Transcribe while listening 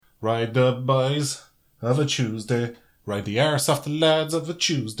Ride the boys of a Tuesday. Ride the arse off the lads of a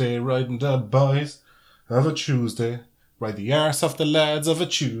Tuesday. Riding the boys of a Tuesday. Ride the arse off the lads of a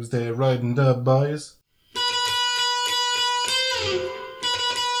Tuesday. Riding the boys.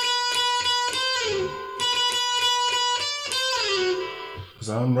 'Cause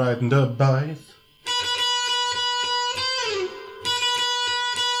I'm riding the boys.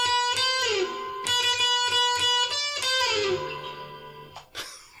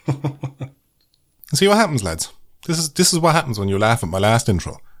 See what happens, lads? This is what happens when you laugh at my last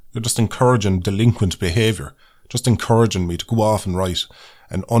intro. You're just encouraging delinquent behaviour. Just encouraging me to go off and write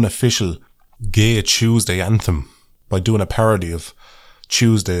an unofficial Gay Tuesday anthem by doing a parody of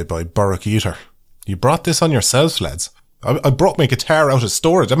Tuesday by Borough Eater. You brought this on yourselves, lads. I brought my guitar out of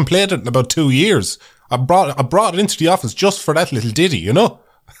storage. I haven't played it in about 2 years. I brought it into the office just for that little ditty, you know?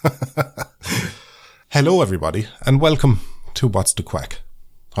 Hello, everybody, and welcome to What's the Quack.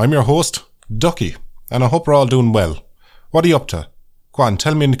 I'm your host, Ducky, and I hope we're all doing well. What are you up to? Go on,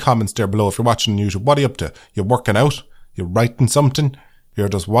 tell me in the comments there below if you're watching on YouTube. What are you up to? You're working out? You're writing something? You're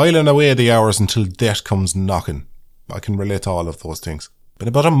just whiling away the hours until death comes knocking. I can relate to all of those things. Been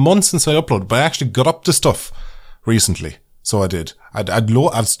about a month since I uploaded, but I actually got up to stuff recently. So I did.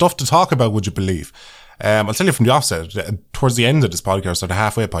 I've stuff to talk about, would you believe? I'll tell you from the offset, towards the end of this podcast, or the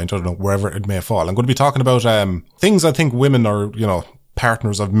halfway point, I don't know, wherever it may fall, I'm going to be talking about things I think women or,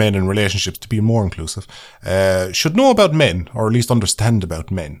 partners of men in relationships, to be more inclusive, should know about men, or at least understand about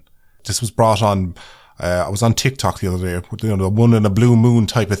men. This was brought on, I was on TikTok the other day, with, the one in a blue moon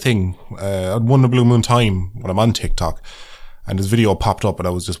type of thing. One in a blue moon time when I'm on TikTok. And this video popped up and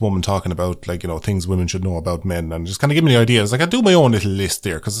I was this woman talking about, things women should know about men, and just kind of give me the idea. I was like, I do my own little list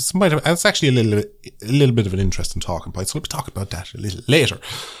there, because it's actually a little bit of an interesting talking point. So we'll be talking about that a little later.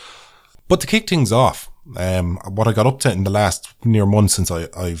 But to kick things off, what I got up to in the last near month since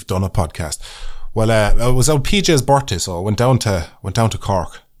I've done a podcast. Well, it was out PJ's birthday, so I went down to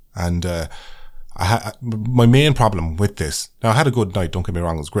Cork, and my main problem with this. Now, I had a good night, don't get me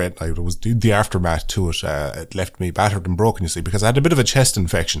wrong, it was a great night. It was the aftermath to it. It left me battered and broken, you see, because I had a bit of a chest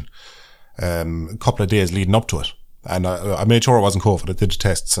infection a couple of days leading up to it. And I made sure it wasn't COVID. I did the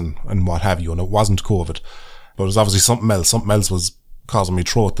tests and what have you, and it wasn't COVID. But it was obviously something else. Something else was causing me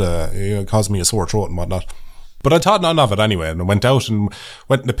causing me a sore throat and whatnot. But I thought none of it anyway, and I went out and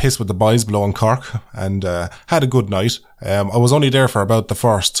went in the piss with the boys below in Cork, and had a good night. I was only there for about the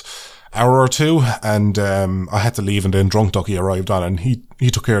first hour or two, and I had to leave, and then Drunk Ducky arrived on, and he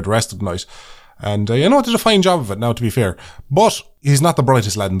took care of the rest of the night. And did a fine job of it, now, to be fair. But he's not the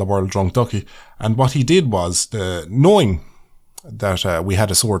brightest lad in the world, Drunk Ducky. And what he did was, knowing that we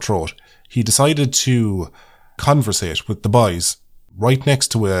had a sore throat, he decided to conversate with the boys right next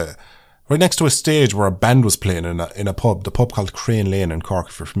to a stage where a band was playing in a pub, the pub called Crane Lane in Cork,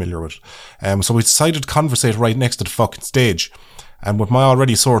 if you're familiar with it. So we decided to conversate right next to the fucking stage. And with my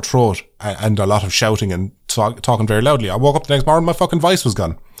already sore throat and a lot of shouting and talking very loudly, I woke up the next morning, my fucking voice was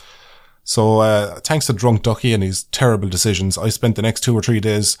gone. So, thanks to Drunk Ducky and his terrible decisions, I spent the next 2 or 3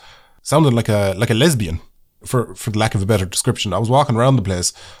 days sounding like a lesbian, for the lack of a better description. I was walking around the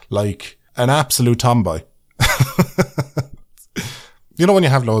place like an absolute tomboy. You know when you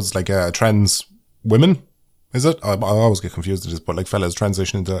have loads trans women? Is it? I always get confused with this, but fellas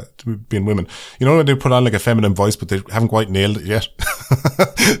transitioning to being women. You know when they put on a feminine voice, but they haven't quite nailed it yet?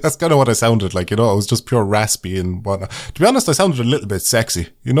 That's kind of what I sounded like, I was just pure raspy and whatnot. To be honest, I sounded a little bit sexy.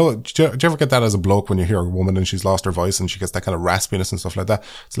 Do you ever get that as a bloke when you hear a woman and she's lost her voice and she gets that kind of raspiness and stuff like that?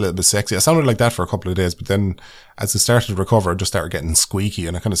 It's a little bit sexy. I sounded like that for a couple of days, but then as I started to recover, I just started getting squeaky,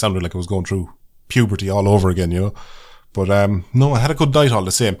 and I kind of sounded like I was going through puberty all over again, But, no, I had a good night all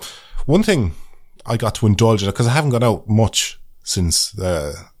the same. One thing I got to indulge in it, because I haven't gone out much since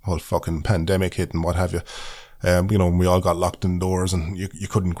the whole fucking pandemic hit and what have you. When we all got locked indoors and you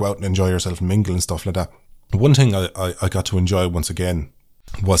couldn't go out and enjoy yourself and mingle and stuff like that. One thing I got to enjoy once again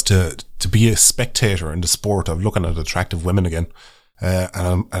was to be a spectator in the sport of looking at attractive women again.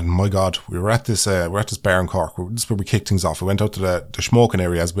 And my God, we were at this bar in Cork. This is where we kicked things off. We went out to the smoking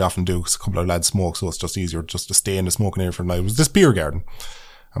area, as we often do, because a couple of lads smoke, so it's just easier just to stay in the smoking area for the night. It was this beer garden,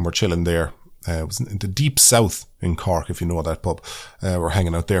 and we're chilling there. It was in the deep south in Cork, if you know that pub. We're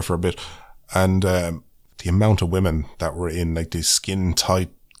hanging out there for a bit. And the amount of women that were in these skin tight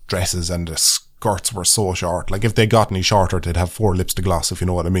dresses, and the skirts were so short. If they got any shorter, they'd have 4 lips to gloss, if you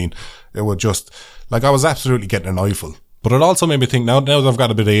know what I mean. It would just, I was absolutely getting an eyeful. But it also made me think, now that I've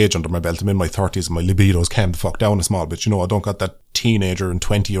got a bit of age under my belt, I'm in my 30s and my libido's calmed the fuck down a small bit. I don't got that teenager and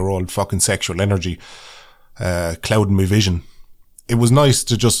 20-year-old fucking sexual energy clouding my vision. It was nice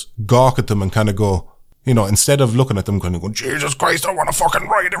to just gawk at them and kind of go, You know, instead of looking at them kind of going, Jesus Christ, I want to fucking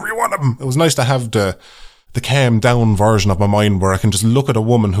ride every one of them. It was nice to have the calm down version of my mind where I can just look at a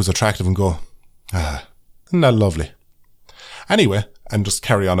woman who's attractive and go, isn't that lovely? Anyway, and just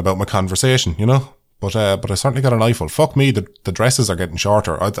carry on about my conversation, you know. But I certainly got an eyeful. Fuck me, the dresses are getting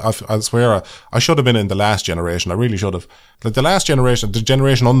shorter. I swear, I should have been in the last generation. I really should have. Like the last generation, the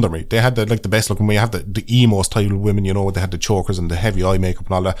generation under me, they had the best looking. We have the emo style women, you know, they had the chokers and the heavy eye makeup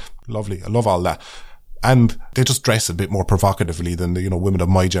and all that. Lovely. I love all that. And they just dress a bit more provocatively than the, you know, women of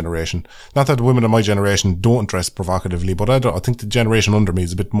my generation. Not that the women of my generation don't dress provocatively, but I think the generation under me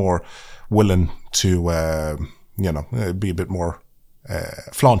is a bit more willing to, you know, be a bit more,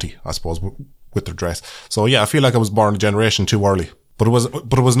 flaunty, I suppose, with their dress. So yeah, I feel like I was born a generation too early. But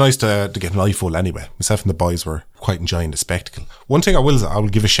it was nice to get an eyeful anyway. Myself and the boys were quite enjoying the spectacle. One thing I will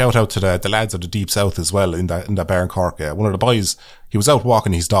give a shout out to the lads of the Deep South as well in that bar in Cork. One of the boys, he was out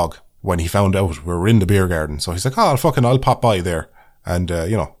walking his dog when he found out we were in the beer garden. So he's like, I'll pop by there and,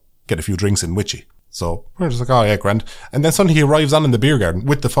 you know, get a few drinks in with you. So we're just like, oh yeah, grand. And then suddenly he arrives on in the beer garden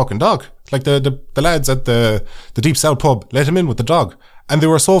with the fucking dog. Like the lads at the Deep South pub let him in with the dog. And they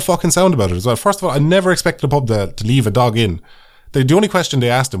were so fucking sound about it as well. First of all, I never expected a pub to leave a dog in. The only question they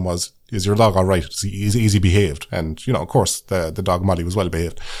asked him was, is your dog alright? Is he behaved? And, you know, of course, the dog Molly was well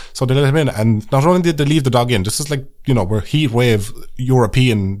behaved. So they let him in. And not only did they leave the dog in, this is like, you know, where heat wave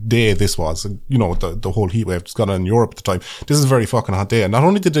European day this was. You know, the whole heat wave that's gone on in Europe at the time. This is a very fucking hot day. And not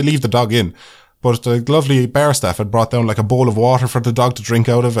only did they leave the dog in, but the lovely bar staff had brought down like a bowl of water for the dog to drink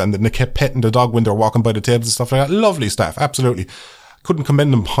out of. And then they kept petting the dog when they were walking by the tables and stuff like that. Lovely staff. Absolutely. Couldn't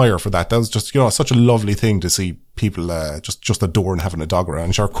commend them higher for that. That was just, you know, such a lovely thing to see people, just adore and having a dog around.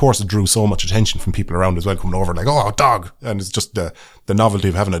 And sure, of course, it drew so much attention from people around as well, coming over like, oh, a dog. And it's just the novelty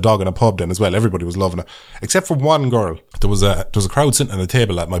of having a dog in a pub then as well. Everybody was loving it. Except for one girl. There was a crowd sitting at a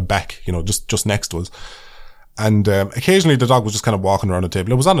table at my back, you know, just next to us. And, occasionally the dog was just kind of walking around the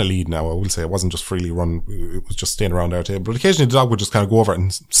table. It was on a lead now, I will say. It wasn't just freely run. It was just staying around our table. But occasionally the dog would just kind of go over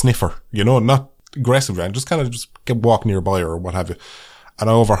and sniff her, you know, not aggressively, and just kind of just walk nearby or what have you. And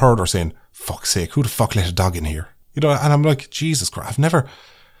I overheard her saying, fuck's sake, who the fuck let a dog in here? You know, and I'm like, Jesus Christ,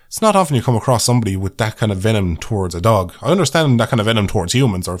 it's not often you come across somebody with that kind of venom towards a dog. I understand that kind of venom towards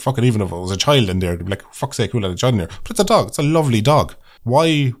humans, or fucking even if it was a child in there, they'd be like, fuck's sake, who let a child in here? But it's a dog. It's a lovely dog.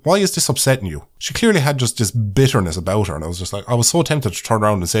 Why is this upsetting you? She clearly had just this bitterness about her. And I was just like, I was so tempted to turn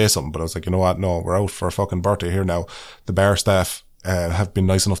around and say something, but I was like, you know what? No, we're out for a fucking birthday here now. The bar staff, have been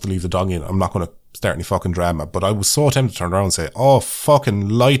nice enough to leave the dog in. I'm not going to start any fucking drama. But I was so tempted to turn around and say, oh, fucking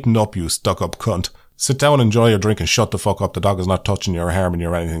lighten up, you stuck up cunt. Sit down, enjoy your drink and shut the fuck up. The dog is not touching you or harming you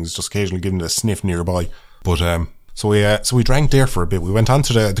or anything. It's just occasionally giving it a sniff nearby. But, so we drank there for a bit. We went on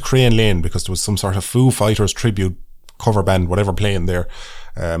to the Crane Lane because there was some sort of Foo Fighters tribute cover band, whatever, playing there.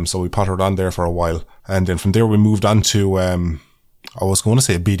 So we pottered on there for a while. And then from there we moved on to, I was going to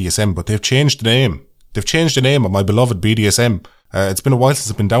say BDSM, but they've changed the name. They've changed the name of my beloved BDSM. It's been a while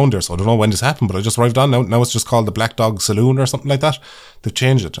since I've been down there, so I don't know when this happened, but I just arrived on now. Now it's just called the Black Dog Saloon or something like that. They've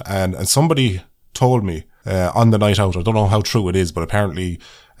changed it. And somebody told me, on the night out, I don't know how true it is, but apparently,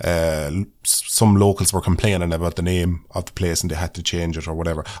 some locals were complaining about the name of the place and they had to change it or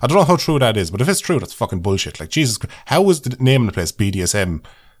whatever. I don't know how true that is, but if it's true, that's fucking bullshit. Like, Jesus Christ, how is the name of the place BDSM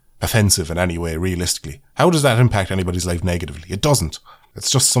offensive in any way, realistically? How does that impact anybody's life negatively? It doesn't. It's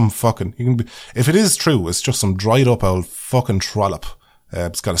just some fucking, if it is true, it's just some dried up old fucking trollop.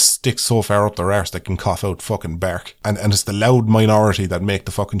 It's got a stick so far up their arse that can cough out fucking bark. And it's the loud minority that make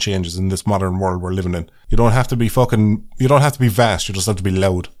the fucking changes in this modern world we're living in. You don't have to be vast, you just have to be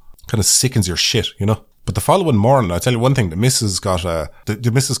loud. Kind of sickens your shit, you know? But the following morning, I'll tell you one thing, the missus got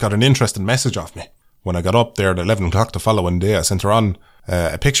an interesting message off me. When I got up there at 11 o'clock the following day, I sent her on,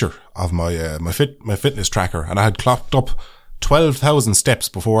 a picture of my fitness tracker, and I had clocked up 12,000 steps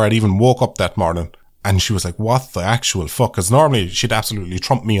before I'd even woke up that morning. And she was like, what the actual fuck? Because normally she'd absolutely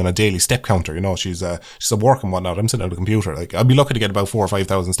trump me on a daily step counter, you know. She's at work and whatnot. I'm sitting at a computer. Like, I'd be lucky to get about 4,000 or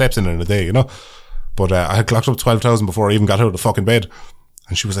 5,000 steps in a day, you know. But I had clocked up 12,000 before I even got out of the fucking bed.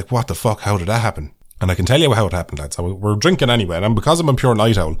 And she was like, what the fuck? How did that happen? And I can tell you how it happened, lads. So we're drinking anyway. And because I'm a pure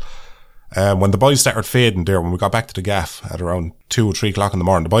night owl, when the boys started fading there, when we got back to the gaff at around 2 or 3 o'clock in the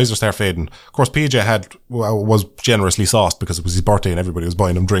morning, the boys were start fading. Of course, PJ was generously sauced because it was his birthday and everybody was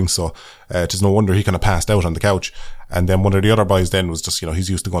buying him drinks. So, it is no wonder he kind of passed out on the couch. And then one of the other boys then was just, you know, he's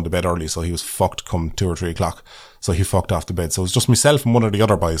used to going to bed early. So he was fucked come 2 or 3 o'clock. So he fucked off the bed. So it was just myself and one of the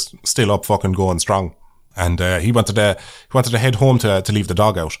other boys still up fucking going strong. And, he wanted to head home to leave the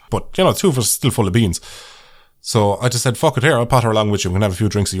dog out. But, you know, 2 of us still full of beans. So I just said, fuck it, here, I'll potter along with you. We can have a few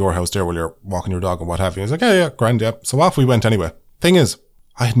drinks at your house there while you're walking your dog and what have you. He's like, yeah, grand, yeah. So off we went anyway. Thing is,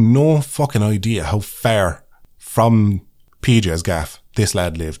 I had no fucking idea how far from PJ's gaff this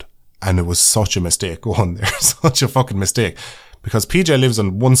lad lived. And it was such a mistake going there. Such a fucking mistake. Because PJ lives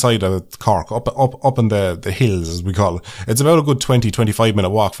on one side of Cork, up in the hills, as we call it. It's about a good 20-25 minute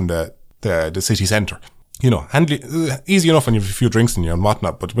walk from the city centre. You know, easy enough when you have a few drinks in you and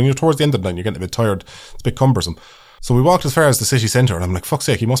whatnot, but when you're towards the end of the night, you're getting a bit tired. It's a bit cumbersome. So we walked as far as the city centre, and I'm like, fuck's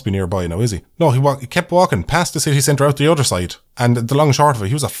sake, he must be nearby now, is he? No, he kept walking past the city centre out the other side. And the long and short of it,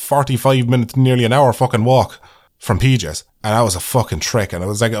 he was a 45 minute, nearly an hour fucking walk from PJ's. And that was a fucking trek. And it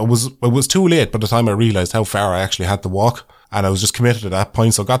was like, it was too late by the time I realised how far I actually had to walk. And I was just committed at that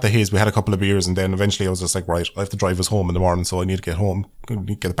point. So I got the haze. We had a couple of beers, and then eventually I was just like, right, I have to drive us home in the morning. So I need to get home,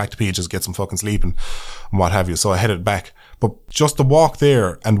 get back to PJ's, get some fucking sleep and what have you. So I headed back. But just the walk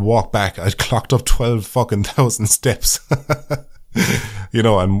there and walk back, I'd clocked up 12 fucking thousand steps. You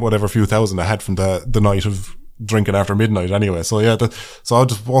know, and whatever few thousand I had from the night of drinking after midnight anyway. So yeah, so I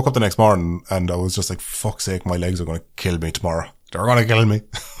just woke up the next morning and I was just like, fuck's sake, my legs are going to kill me tomorrow. They're going to kill me.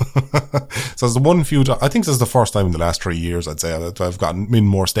 So it's the one few, I think this is the first time in the last 3 years, I'd say, that I've gotten in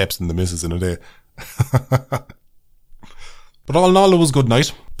more steps than the missus in a day. But all in all, it was a good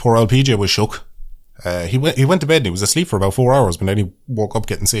night. Poor old PJ was shook. He went to bed and he was asleep for about 4 hours, but then he woke up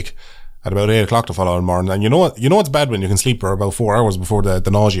getting sick at about 8 o'clock the following morning. And you know it's bad when you can sleep for about 4 hours before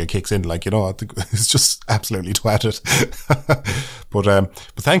the nausea kicks in. Like, you know, it's just absolutely twatted. But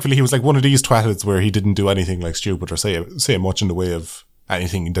thankfully he was like one of these twatteds where he didn't do anything like stupid or say much in the way of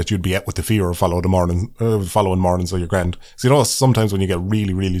anything that you'd be at with the fear of following morning, so you're grand. So you know, sometimes when you get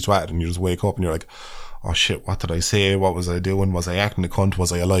really, really twatted and you just wake up and you're like, oh shit, what did I say? What was I doing? Was I acting a cunt?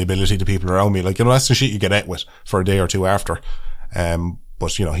 Was I a liability to people around me? Like, you know, that's the shit you get at with for a day or two after.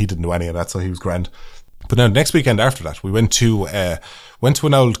 But you know, he didn't do any of that, so he was grand. But now next weekend after that, we went to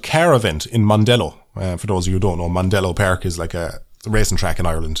an old car event in Mondello. For those of you who don't know, Mondello Park is like a racing track in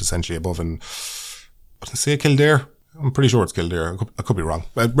Ireland, essentially above in, did I say Kildare? I'm pretty sure it's Kildare. I could be wrong.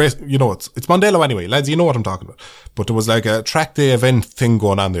 You know, it's Mondello anyway. Lads, you know what I'm talking about. But there was like a track day event thing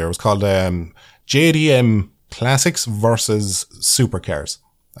going on there. It was called JDM Classics versus Supercars.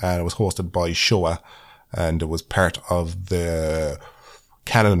 And it was hosted by Showa. And it was part of the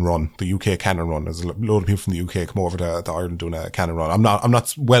Cannon Run, the UK Cannon Run. There's a load of people from the UK come over to Ireland doing a Cannon Run. I'm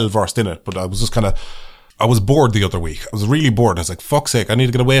not well versed in it, but I was just I was bored the other week. I was really bored. I was like, fuck's sake, I need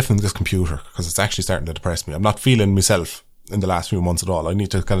to get away from this computer because it's actually starting to depress me. I'm not feeling myself in the last few months at all. I need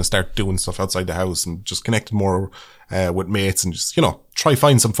to kind of start doing stuff outside the house and just connect more with mates and just, you know, try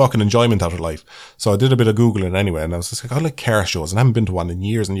find some fucking enjoyment out of life. So I did a bit of Googling anyway, and I was just like, I like car shows and I haven't been to one in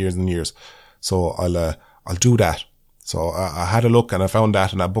years and years and years. So I'll do that. So I had a look and I found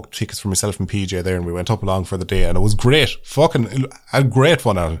that, and I booked tickets for myself and PJ there, and we went up along for the day, and it was great. Fucking, I had great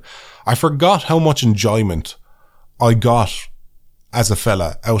fun out of it. I forgot how much enjoyment I got as a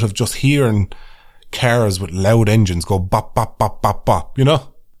fella out of just hearing cars with loud engines go bop, bop, bop, bop, bop, you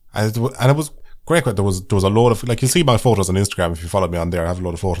know? And it was great. There was a load of, like, you'll see my photos on Instagram if you follow me on there. I have a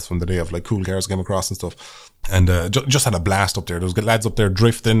lot of photos from the day of like cool cars came across and stuff. And just had a blast up there. There was lads up there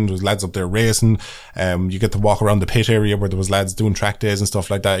drifting, there was lads up there racing. You get to walk around the pit area where there was lads doing track days and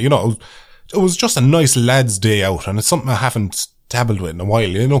stuff like that. You know, it was just a nice lads day out, and it's something I haven't dabbled with in a while,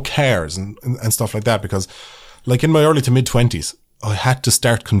 you know, cars and stuff like that, because like in my early to mid 20s, I had to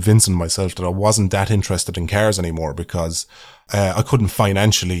start convincing myself that I wasn't that interested in cars anymore, because I couldn't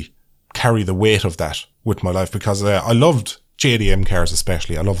financially carry the weight of that with my life, because I loved JDM cars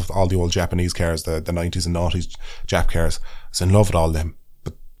especially. I love all the old Japanese cars, the 90s and 90s Jap cars. I was in love with all of them.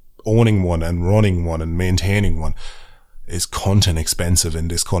 But owning one and running one and maintaining one is content expensive in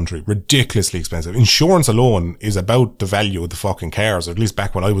this country. Ridiculously expensive. Insurance alone is about the value of the fucking cars, or at least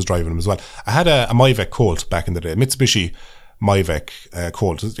back when I was driving them as well. I had a Mavic Colt back in the day, Mitsubishi Mavic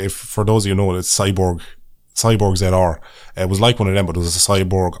Colt. If for those of you who know, it's Cyborg ZR. It was like one of them, but it was a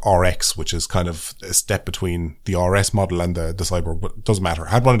Cyborg RX, which is kind of a step between the RS model and the Cyborg, but it doesn't matter.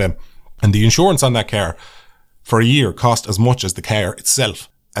 I had one of them. And the insurance on that car for a year cost as much as the car itself.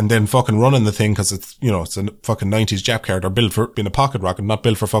 And then fucking running the thing, because it's, you know, it's a fucking 90s Jap car. They're built for being a pocket rocket, not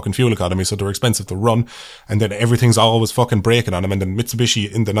built for fucking fuel economy, so they're expensive to run. And then everything's always fucking breaking on them. And then Mitsubishi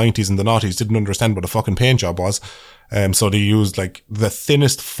in the 90s and the noughties didn't understand what a fucking paint job was. So they used like the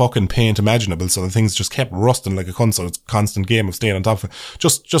thinnest fucking paint imaginable, so the things just kept rusting like a cunt, so it's a constant game of staying on top of it.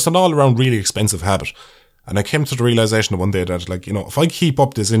 Just an all around really expensive habit. And I came to the realization one day that, like, you know, if I keep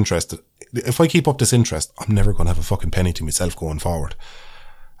up this interest, I'm never going to have a fucking penny to myself going forward.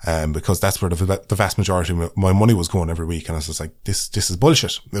 Because that's where the vast majority of my money was going every week. And I was just like, this is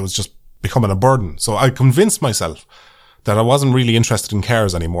bullshit. It was just becoming a burden. So I convinced myself that I wasn't really interested in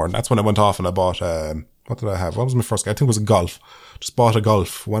cars anymore. And that's when I went off and I bought, What did I have? What was my first car? I think it was a Golf. Just bought a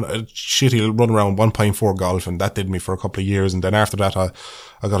Golf. A shitty run around 1.4 Golf, and that did me for a couple of years. And then after that, I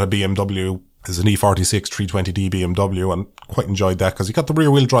got a BMW. It's an E46 320D BMW, and quite enjoyed that because you got the rear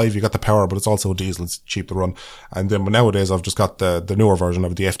wheel drive, you got the power, but it's also a diesel. It's cheap to run. And then nowadays, I've just got the newer version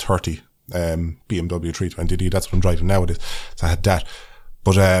of the F30 BMW 320D. That's what I'm driving nowadays. So I had that.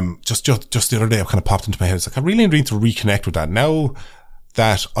 But just the other day, it kind of popped into my head. It's like I really need to reconnect with that now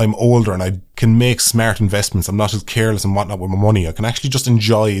that I'm older and I can make smart investments. I'm not as careless and whatnot with my money. I can actually just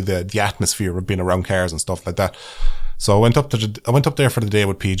enjoy the atmosphere of being around cars and stuff like that. So I went up there for the day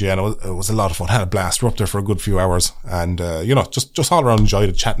with PJ, and it was a lot of fun. I had a blast. We're up there for a good few hours, and just all around enjoyed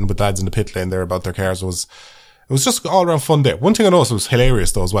it, chatting with lads in the pit lane there about their cars. It was just all around fun day. One thing I noticed was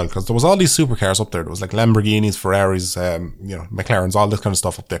hilarious though as well, because there was all these supercars up there. There was like Lamborghinis, Ferraris, McLarens, all this kind of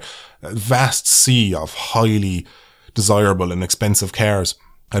stuff up there. A vast sea of highly desirable and expensive cars.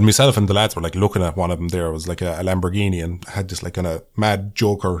 And myself and the lads were like looking at one of them there. It was like a Lamborghini and had this like kind of mad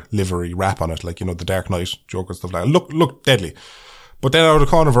Joker livery wrap on it, like, the Dark Knight Joker stuff like that. Looked deadly. But then out of the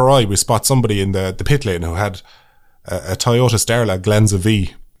corner of our eye, we spot somebody in the pit lane who had a Toyota Starla Glanza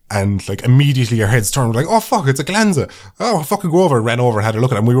V. And like immediately our heads turned. We're like, oh fuck, it's a Glanza. Oh, fucking go over. Ran over and had a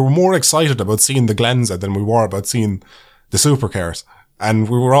look at it. And we were more excited about seeing the Glanza than we were about seeing the supercars. And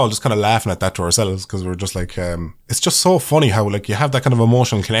we were all just kind of laughing at that to ourselves because we were just like, it's just so funny how like you have that kind of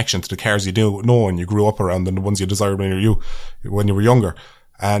emotional connection to the cars you do know and you grew up around and the ones you desired when you were younger,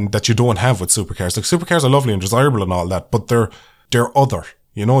 and that you don't have with supercars. Like supercars are lovely and desirable and all that, but they're other.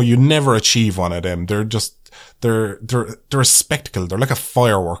 You never achieve one of them. They're a spectacle. They're like a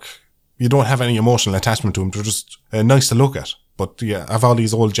firework. You don't have any emotional attachment to them. They're just nice to look at. But yeah, I have all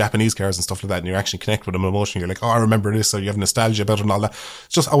these old Japanese cars and stuff like that, and you actually connect with them emotionally. You're like, oh, I remember this, or you have nostalgia about it and all that.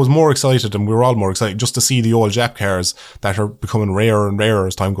 It's just, I was more excited, and we were all more excited just to see the old Jap cars that are becoming rarer and rarer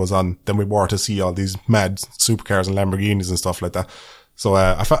as time goes on than we were to see all these mad supercars and Lamborghinis and stuff like that. So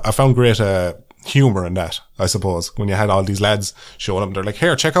I found great humour in that, I suppose, when you had all these lads showing up. They're like,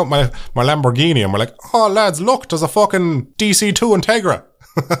 here, check out my Lamborghini. And we're like, oh, lads, look, there's a fucking DC2 Integra.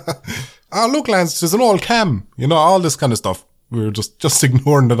 Oh, look, lads, there's an old Cam. All this kind of stuff. We were just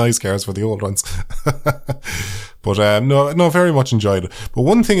ignoring the nice cars for the old ones. But no, very much enjoyed it. But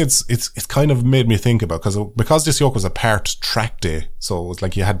one thing it's kind of made me think about, because this yoke was a part track day, so it was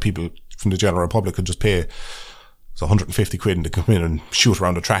like you had people from the general public could just pay 150 quid and to come in and shoot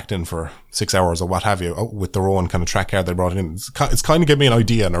around the track then for 6 hours or what have you, with their own kind of track car they brought in. It's kind of given me an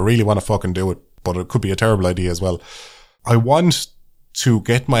idea, and I really want to fucking do it, but it could be a terrible idea as well. I want to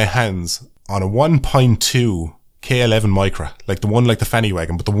get my hands on a 1.2 K11 Micra, like the one like the Fanny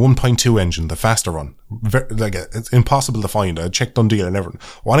Wagon, but the 1.2 engine, the faster one. It's impossible to find. I checked Dundee and everything.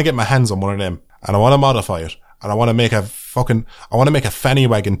 I want to get my hands on one of them, and I want to modify it, and I want to make a Fanny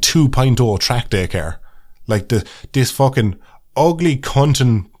Wagon 2.0 track day car. Like this fucking ugly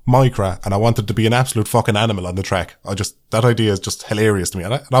cunting Micra, and I want it to be an absolute fucking animal on the track. That idea is just hilarious to me.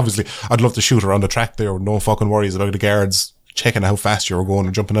 And obviously I'd love to shoot around the track there with no fucking worries about the guards checking how fast you were going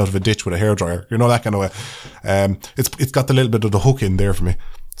or jumping out of a ditch with a hairdryer. That kind of way. It's got the little bit of the hook in there for me.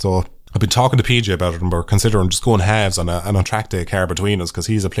 So I've been talking to PJ about it, and we're considering just going halves on a track day car between us, because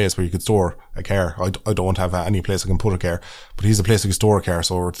he's a place where you could store a car. I don't have any place I can put a car, but he's a place I can store a car.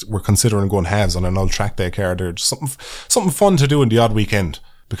 So we're considering going halves on an old track day car. There's something fun to do in the odd weekend,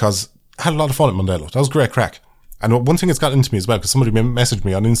 because I had a lot of fun at Mondello. That was great crack. And one thing that's got into me as well, because somebody messaged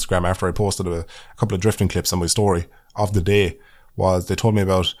me on Instagram after I posted a couple of drifting clips on my story of the day, was they told me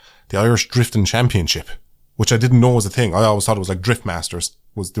about the Irish Drifting Championship, which I didn't know was a thing. I always thought it was like Drift Masters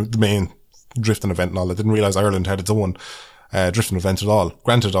was the main drifting event and all. I didn't realise Ireland had its own drifting event at all.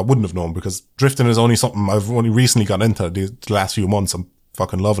 Granted, I wouldn't have known, because drifting is only something I've only recently got into the last few months. I'm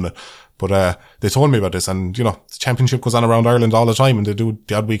fucking loving it. But they told me about this, and the championship goes on around Ireland all the time, and they do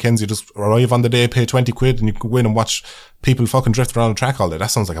the odd weekends. You just arrive on the day, pay 20 quid, and you can go in and watch people fucking drift around the track all day. That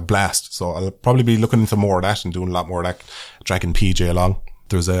sounds like a blast. So I'll probably be looking into more of that and doing a lot more of that, dragging PJ along.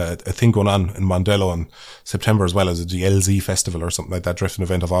 There's a thing going on in Mondello in September as well, as the LZ festival or something like that, drifting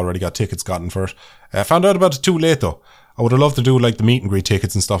event. I've already got tickets gotten for it. I found out about it too late though. I would have loved to do like the meet and greet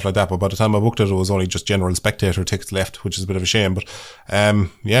tickets and stuff like that, but by the time I booked it, it was only just general spectator tickets left, which is a bit of a shame. But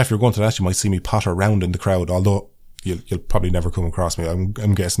if you're going to that, you might see me potter around in the crowd, although you'll probably never come across me. I'm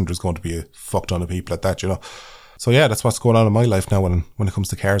guessing there's going to be a fuck ton of people at that, So yeah, that's what's going on in my life now when it comes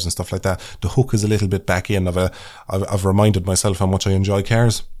to cars and stuff like that. The hook is a little bit back in. I've reminded myself how much I enjoy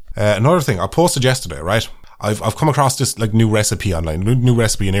cars. Another thing, I posted yesterday, right? I've come across this like new recipe online, new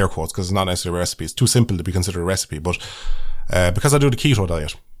recipe in air quotes, because it's not necessarily a recipe. It's too simple to be considered a recipe, but because I do the keto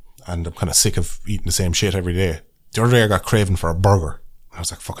diet and I'm kind of sick of eating the same shit every day, the other day I got craving for a burger. I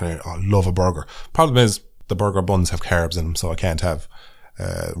was like, fucking, I love a burger. Problem is, the burger buns have carbs in them, so I can't have,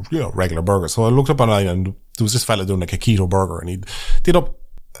 regular burgers. So I looked up online and there was this fella doing like a keto burger, and he did up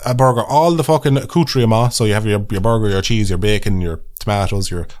a burger, all the fucking accoutrement. So you have your burger, your cheese, your bacon, your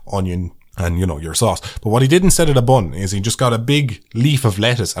tomatoes, your onion, and your sauce. But what he did instead of the bun is he just got a big leaf of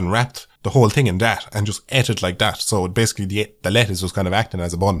lettuce and wrapped the whole thing in that and just ate it like that. So basically the lettuce was kind of acting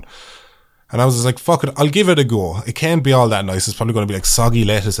as a bun. And I was just like, fuck it, I'll give it a go. It can't be all that nice. It's probably going to be like soggy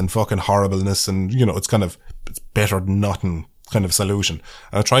lettuce and fucking horribleness. And, it's better than nothing kind of solution.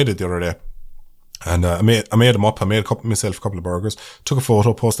 And I tried it the other day. And I made them up. I made myself a couple of burgers. Took a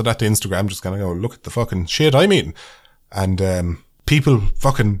photo, posted that to Instagram. Just kind of go, look at the fucking shit I'm eating. And people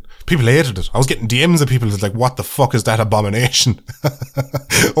hated it. I was getting DMs of people that's like, what the fuck is that abomination?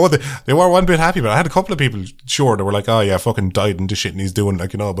 They were one bit happy, but I had a couple of people, sure, they were like, oh yeah, fucking died in this shit and he's doing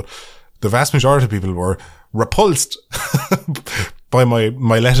but the vast majority of people were repulsed by my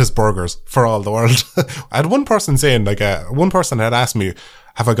lettuce burgers for all the world. I had one person saying, one person had asked me,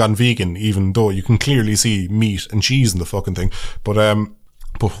 have I gone vegan, even though you can clearly see meat and cheese in the fucking thing. But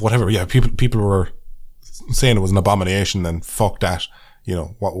whatever, yeah, people were saying it was an abomination and fuck that,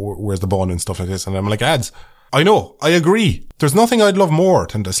 where's the bun and stuff like this. And I'm like, ads, I know, I agree. There's nothing I'd love more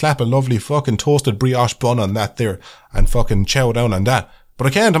than to slap a lovely fucking toasted brioche bun on that there and fucking chow down on that. But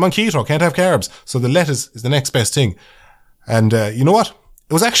I can't, I'm on keto, I can't have carbs. So the lettuce is the next best thing. And you know what?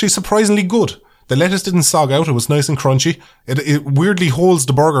 It was actually surprisingly good. The lettuce didn't sog out, it was nice and crunchy. It weirdly holds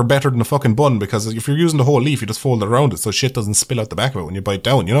the burger better than a fucking bun, because if you're using the whole leaf, you just fold it around it so shit doesn't spill out the back of it when you bite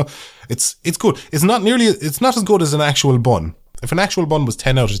down, It's good. It's not as good as an actual bun. If an actual bun was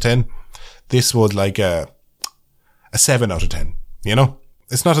 10 out of 10, this was like a 7 out of 10,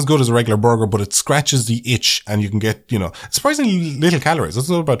 It's not as good as a regular burger, but it scratches the itch and you can get, surprisingly little calories. There's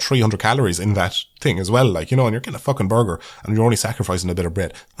about 300 calories in that thing as well, and you're getting a fucking burger and you're only sacrificing a bit of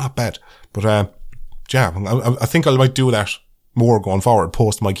bread. Not bad. But, I think I might do that more going forward,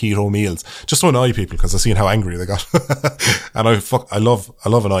 post my keto meals, just to annoy people, because I've seen how angry they got. And I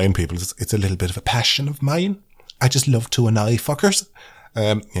love annoying people. It's a little bit of a passion of mine. I just love to annoy fuckers.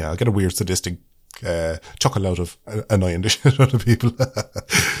 I'll get a weird sadistic chuckle out of annoying the shit out of people.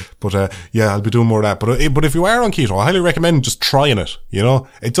 But I'll be doing more of that. But if you are on keto, I highly recommend just trying it.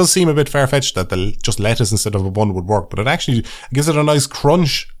 It does seem a bit far-fetched that just lettuce instead of a bun would work, but it actually gives it a nice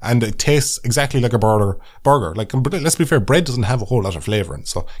crunch and it tastes exactly like a burger. Like, let's be fair, bread doesn't have a whole lot of flavour in,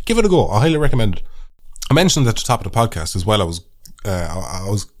 so give it a go. I highly recommend it. I mentioned at the top of the podcast as well, I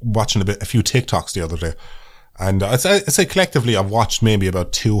was watching a few TikToks the other day, and I'd say collectively I've watched maybe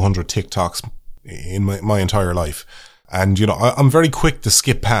about 200 TikToks in my entire life. And, I'm very quick to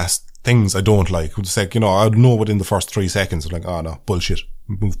skip past things I don't like. It's like, I'd know within the first 3 seconds. I'm like, oh no, bullshit.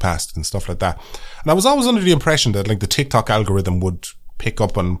 Move past it and stuff like that. And I was always under the impression that the TikTok algorithm would pick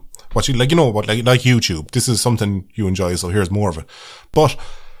up on what you like YouTube. This is something you enjoy, so here's more of it. But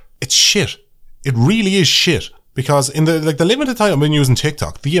it's shit. It really is shit. Because in the limited time I've been using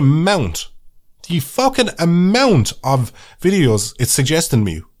TikTok, the fucking amount of videos it's suggesting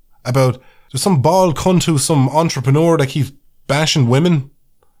me about, there's some bald cunt who's some entrepreneur that keeps bashing women,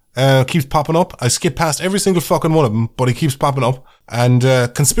 keeps popping up. I skip past every single fucking one of them, but he keeps popping up. And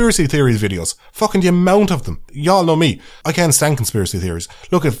conspiracy theories videos. Fucking the amount of them. Y'all know me. I can't stand conspiracy theories.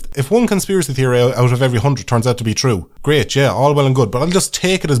 Look, if one conspiracy theory out of every 100 turns out to be true, great, yeah, all well and good. But I'll just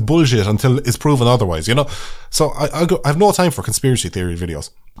take it as bullshit until it's proven otherwise, So I have no time for conspiracy theory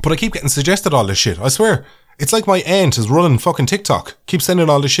videos. But I keep getting suggested all this shit. I swear. It's like my aunt is running fucking TikTok, keeps sending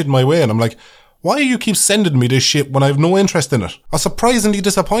all this shit my way, and I'm like, why do you keep sending me this shit when I have no interest in it? I was surprisingly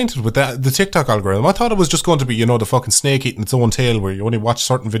disappointed with the TikTok algorithm. I thought it was just going to be, the fucking snake eating its own tail, where you only watch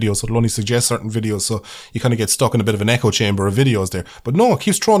certain videos, so it'll only suggest certain videos, so you kind of get stuck in a bit of an echo chamber of videos there. But no, it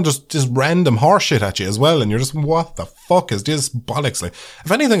keeps throwing just random horse shit at you as well, and you're just, what the fuck is this bollocks? Like,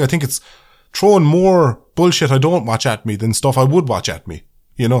 if anything, I think it's throwing more bullshit I don't watch at me than stuff I would watch at me.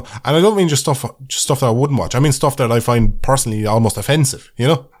 And I don't mean just stuff that I wouldn't watch. I mean stuff that I find personally almost offensive,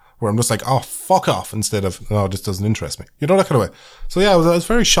 where I'm just like, oh, fuck off, instead of, no, this doesn't interest me. That kind of way. So yeah, I was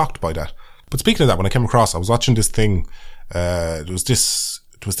very shocked by that. But speaking of that, when I came across, I was watching this thing, it was this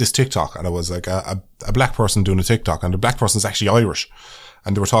TikTok, and it was like a black person doing a TikTok, and the black person's actually Irish.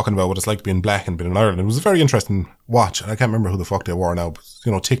 And they were talking about what it's like being black and being in Ireland. It was a very interesting watch, and I can't remember who the fuck they were now.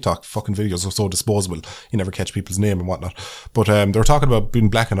 But, TikTok fucking videos are so disposable. You never catch people's name and whatnot. But they were talking about being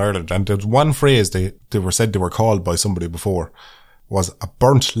black in Ireland, and there's one phrase they were called by somebody before was a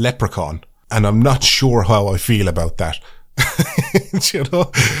burnt leprechaun. And I'm not sure how I feel about that.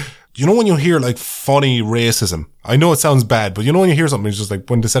 When you hear funny racism, I know it sounds bad, but when you hear something, it's just like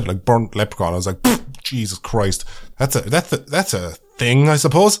when they said burnt leprechaun, I was like, Jesus Christ. That's a thing, I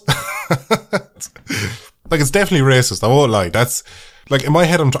suppose. Like, it's definitely racist. I won't lie. That's, like, in my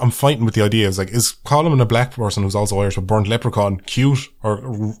head, I'm fighting with the idea. It's like, is calling a black person who's also Irish a burnt leprechaun cute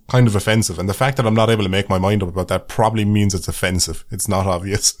or kind of offensive? And the fact that I'm not able to make my mind up about that probably means it's offensive. It's not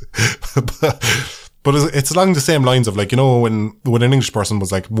obvious. But it's along the same lines of, like, you know, when an English person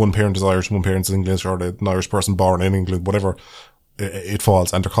was like, one parent is Irish, one parent is English, or an Irish person born in England, whatever, it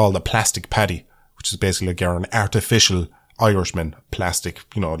falls. And they're called a plastic paddy, which is basically like you're an artificial Irishman. Plastic,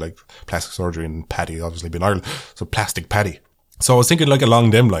 you know, like plastic surgery and paddy obviously being Ireland. So plastic paddy. So I was thinking like along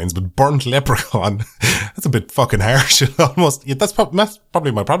them lines, but burnt leprechaun, that's a bit fucking harsh. Almost, yeah, that's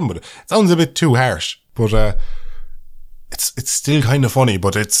probably my problem with it. It sounds a bit too harsh, but, it's still kind of funny,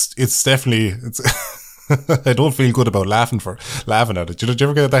 but it's definitely, I don't feel good about laughing at it. Do you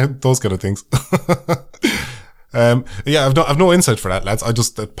ever get those kind of things? Yeah, I've no insight for that, lads. I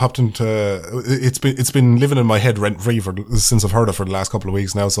just popped into, it's been living in my head rent free since I've heard it for the last couple of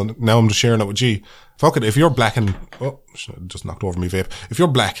weeks now. So now I'm just sharing it with G. Fuck it. If you're black and, just knocked over me vape. If you're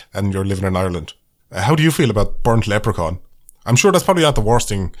black and you're living in Ireland, how do you feel about burnt leprechaun? I'm sure that's probably not the worst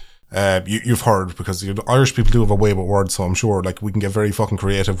thing you've heard, because Irish people do have a way with words, so I'm sure like we can get very fucking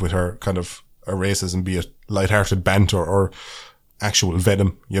creative with our kind of our racism, be it light-hearted banter or actual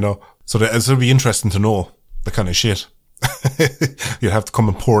venom, you know. So it'll be interesting to know the kind of shit you'd have to come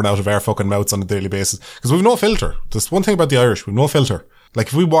and pouring out of our fucking mouths on a daily basis, because we've no filter. There's one thing about the Irish, we've no filter. Like,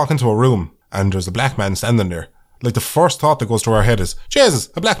 if we walk into a room and there's a black man standing there, like, the first thought that goes through our head is, Jesus,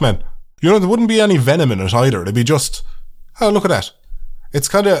 a black man. You know, there wouldn't be any venom in it either. It'd be just, oh, look at that. It's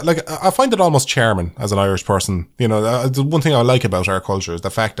kind of like, I find it almost charming as an Irish person. You know, the one thing I like about our culture is the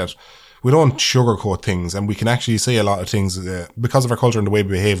fact that we don't sugarcoat things, and we can actually say a lot of things, because of our culture and the way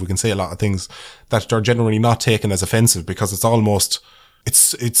we behave, we can say a lot of things that are generally not taken as offensive, because it's almost,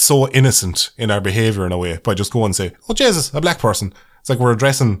 it's so innocent in our behaviour in a way, by just go and say, oh Jesus, a black person. It's like we're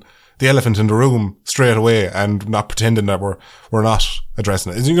addressing the elephant in the room straight away and not pretending that we're not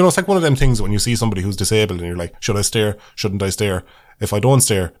addressing it. You know, it's like one of them things when you see somebody who's disabled and you're like, should I stare? Shouldn't I stare? If I don't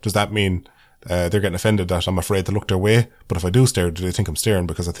stare, does that mean they're getting offended that I'm afraid to look their way? But if I do stare, do they think I'm staring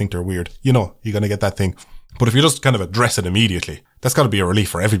because I think they're weird? You know, you're going to get that thing. But if you just kind of address it immediately, that's got to be a relief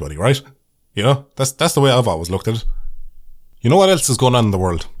for everybody, right? You know, that's the way I've always looked at it. You know what else is going on in the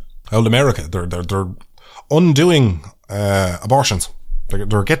world? Old America, they're undoing abortions.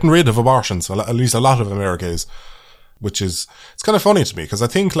 They're getting rid of abortions. At least a lot of America is, which is, it's kind of funny to me, because I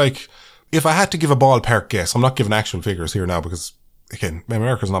think, like, if I had to give a ballpark guess, I'm not giving actual figures here now, because again,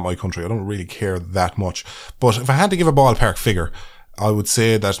 America's not my country. I don't really care that much. But if I had to give a ballpark figure, I would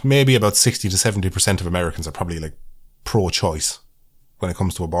say that maybe about 60 to 70% of Americans are probably like pro-choice when it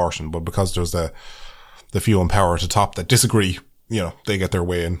comes to abortion. But because there's the few in power at the top that disagree, you know, they get their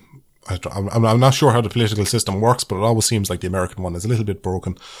way in. I'm not sure how the political system works, but it always seems like the American one is a little bit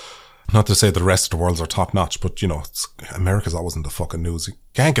broken. Not to say that the rest of the world's are top notch, but you know, America's always in the fucking news. You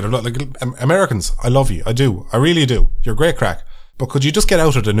can't get it. Like, Americans, I love you. I do. I really do. You're great crack. But could you just get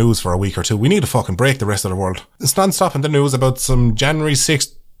out of the news for a week or two? We need to fucking break the rest of the world. It's non-stop in the news about some January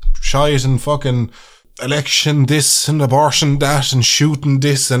 6th shite and fucking election this and abortion that and shooting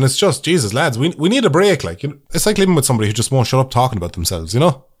this, and it's just, Jesus, lads, we need a break. Like, you know, it's like living with somebody who just won't shut up talking about themselves, you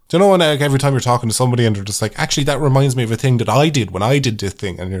know? Do you know when, like, every time you're talking to somebody and they're just like, actually, that reminds me of a thing that I did when I did this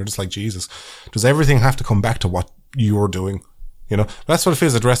thing, and you're just like, Jesus, does everything have to come back to what you're doing? You know, that's what it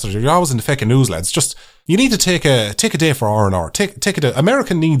feels like the rest of it. You're always in the fucking news, lads. Just, you need to take a day for R&R. Take a day.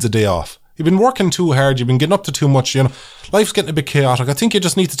 America needs a day off. You've been working too hard. You've been getting up to too much, you know. Life's getting a bit chaotic. I think you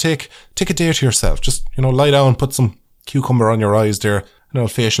just need to take a day to yourself. Just, you know, lie down, put some cucumber on your eyes there, you know,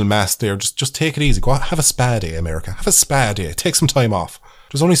 facial mask there. Just take it easy. Go out, have a spa day, America. Have a spa day. Take some time off.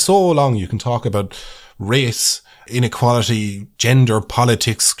 There's only so long you can talk about race, inequality, gender,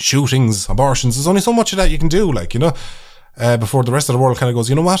 politics, shootings, abortions. There's only so much of that you can do, like, you know. Before the rest of the world kind of goes,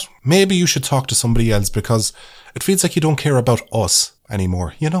 you know what? Maybe you should talk to somebody else, because it feels like you don't care about us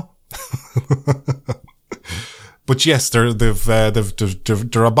anymore, you know? But yes, they're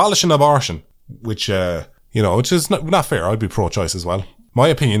abolishing abortion, which, you know, which is not fair. I'd be pro-choice as well. My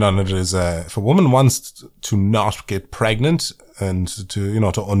opinion on it is, if a woman wants to not get pregnant and to, you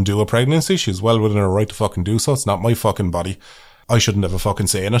know, to undo a pregnancy, she's well within her right to fucking do so. It's not my fucking body. I shouldn't have a fucking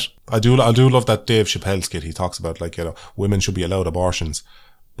say in it. I do love that Dave Chappelle skit. He talks about, like, you know, women should be allowed abortions,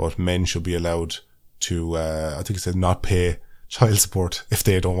 but men should be allowed to, I think he said, not pay child support if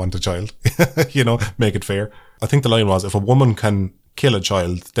they don't want a child. You know, make it fair. I think the line was, if a woman can kill a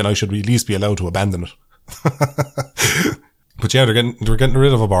child, then I should at least be allowed to abandon it. But yeah, they're getting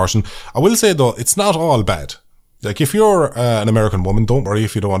rid of abortion. I will say though, it's not all bad. Like, if you're an American woman, don't worry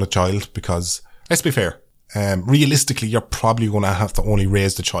if you don't want a child, because Let's be fair. Realistically, you're probably going to have to only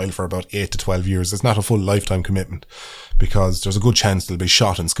raise the child for about 8 to 12 years. It's not a full lifetime commitment because there's a good chance they'll be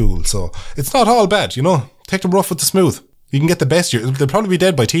shot in school. So it's not all bad, you know. Take the rough with the smooth. You can get the best years. They'll probably be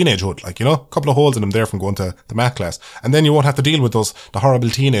dead by teenagehood, like, you know, a couple of holes in them there from going to the math class. And then you won't have to deal with the horrible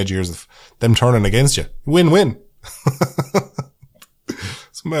teenage years of them turning against you. Win-win.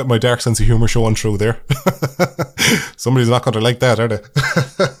 So my dark sense of humour showing through there. Somebody's not going to like that, are they?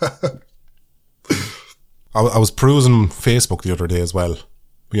 I was perusing Facebook the other day as well.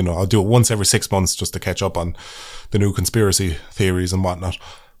 You know, I'll do it once every 6 months just to catch up on the new conspiracy theories and whatnot.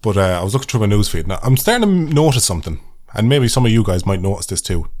 But I was looking through my newsfeed. Now, I'm starting to notice something. And maybe some of you guys might notice this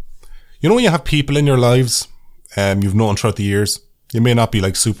too. You know when you have people in your lives you've known throughout the years, you may not be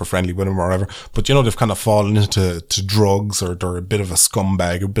like super friendly with them or whatever, but you know they've kind of fallen into drugs, or they're a bit of a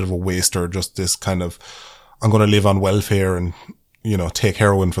scumbag, a bit of a waster, just this kind of, I'm going to live on welfare and, you know, take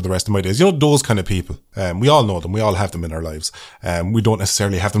heroin for the rest of my days. You know, those kind of people. We all know them. We all have them in our lives. We don't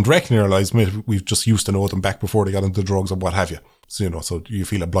necessarily have them directly in our lives. We've just used to know them back before they got into drugs or what have you. So, you know, so you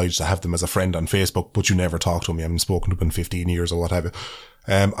feel obliged to have them as a friend on Facebook, but you never talk to them. You haven't spoken to them in 15 years or what have you.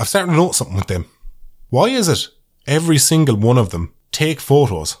 I've started to notice something with them. Why is it every single one of them take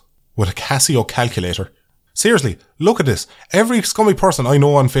photos with a Casio calculator? Seriously, look at this. Every scummy person I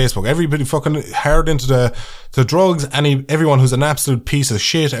know on Facebook, everybody fucking hard into the drugs, everyone who's an absolute piece of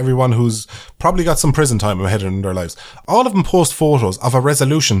shit, everyone who's probably got some prison time ahead in their lives, all of them post photos of a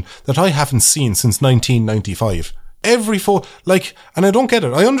resolution that I haven't seen since 1995. Every phone, like, and I don't get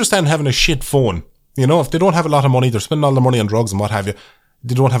it. I understand having a shit phone. You know, if they don't have a lot of money, they're spending all the money on drugs and what have you.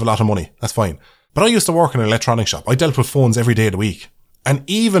 They don't have a lot of money. That's fine. But I used to work in an electronics shop. I dealt with phones every day of the week. And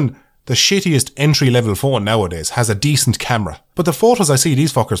even the shittiest entry-level phone nowadays has a decent camera. But the photos I see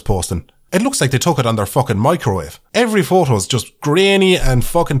these fuckers posting, it looks like they took it on their fucking microwave. Every photo is just grainy and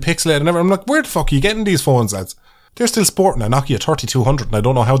fucking pixelated and everything. I'm like, where the fuck are you getting these phones, lads? They're still sporting a Nokia 3200 and I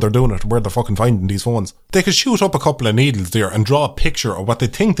don't know how they're doing it, where they're fucking finding these phones. They could shoot up a couple of needles there and draw a picture of what they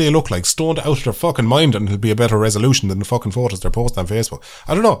think they look like, stoned out of their fucking mind, and it'll be a better resolution than the fucking photos they're posting on Facebook.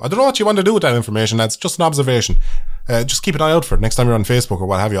 I don't know what you want to do with that information, lads. Just an observation. Just keep an eye out for it next time you're on Facebook or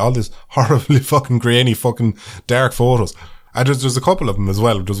what have you. All these horribly fucking grainy fucking dark photos. There's a couple of them as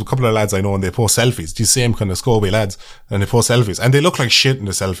well. There's a couple of lads I know and they post selfies. These same kind of Scobie lads. And they post selfies. And they look like shit in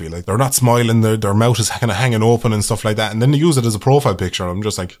the selfie. Like, they're not smiling. Their mouth is kind of hanging open and stuff like that. And then they use it as a profile picture. I'm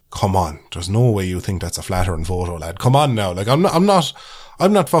just like, come on. There's no way you think that's a flattering photo, lad. Come on now. Like, I'm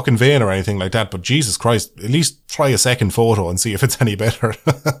not fucking vain or anything like that. But Jesus Christ, at least try a second photo and see if it's any better.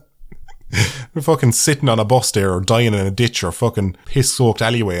 They're fucking sitting on a bus there or dying in a ditch or fucking piss-soaked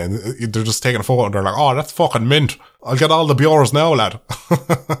alleyway and they're just taking a photo and they're like, oh, that's fucking mint. I'll get all the bureaus now, lad.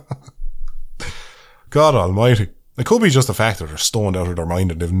 God almighty. It could be just the fact that they're stoned out of their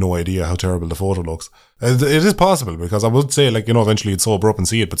mind and they have no idea how terrible the photo looks. It is possible, because I would say, like, you know, eventually you'd sober up and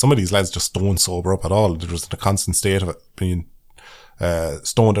see it, but some of these lads just don't sober up at all. They're just in a constant state of it, being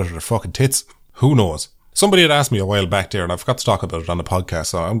stoned out of their fucking tits. Who knows? Somebody had asked me a while back there, and I forgot to talk about it on the podcast,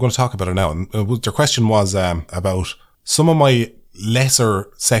 so I'm going to talk about it now. And their question was about some of my lesser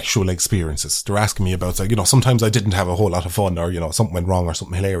sexual experiences. They're asking me about, like, you know, sometimes I didn't have a whole lot of fun, or, you know, something went wrong or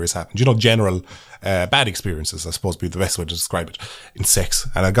something hilarious happened. You know, general bad experiences, I suppose, would be the best way to describe it, in sex.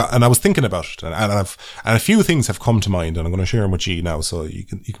 And I was thinking about it, and a few things have come to mind, and I'm going to share them with you now, so you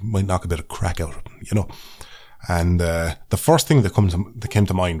might knock a bit of crack out of them, you know. And the first thing that came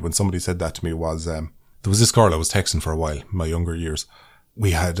to mind when somebody said that to me was, there was this girl I was texting for a while, in my younger years.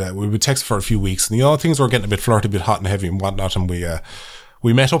 We would text for a few weeks, and, you know, things were getting a bit flirty, a bit hot and heavy and whatnot, and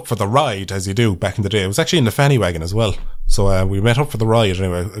we met up for the ride, as you do back in the day. It was actually in the fanny wagon as well. So we met up for the ride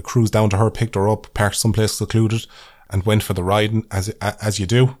anyway. I cruised down to her, picked her up, parked someplace secluded, and went for the ride, as you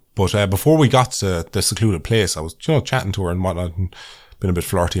do. But before we got to the secluded place, I was, you know, chatting to her and whatnot, and been a bit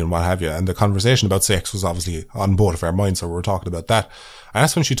flirty and what have you. And the conversation about sex was obviously on both of our minds, so we were talking about that. And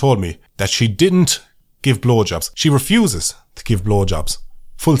that's when she told me that she didn't give blowjobs. She refuses to give blowjobs.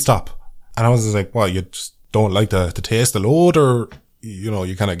 Full stop. And I was just like, well, you just don't like the taste of load, or, you know,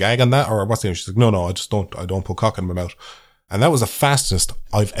 you kind of gag on that, or what's the name? She's like, no, I don't put cock in my mouth. And that was the fastest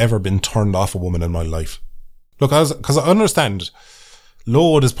I've ever been turned off a woman in my life. Look, because I understand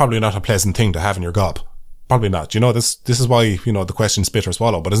load is probably not a pleasant thing to have in your gob. Probably not. You know, this is why, you know, the question spit or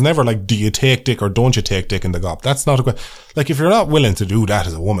swallow, but it's never like, do you take dick or don't you take dick in the gob? That's not a question. Like, if you're not willing to do that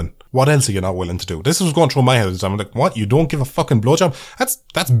as a woman, what else are you not willing to do? This was going through my head at the time. I'm like, what? You don't give a fucking blowjob?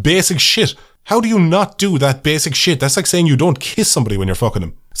 That's basic shit. How do you not do that basic shit? That's like saying you don't kiss somebody when you're fucking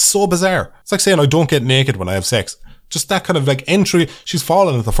them. It's so bizarre. It's like saying I don't get naked when I have sex. Just that kind of like entry. She's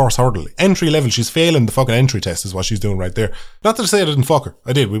fallen at the first hurdle. Entry level. She's failing the fucking entry test is what she's doing right there. Not to say I didn't fuck her.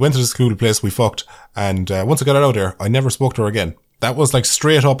 I did. We went to the school place. We fucked. And once I got her out there, I never spoke to her again. That was like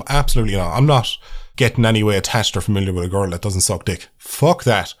straight up, absolutely not. I'm not getting any way attached or familiar with a girl that doesn't suck dick. Fuck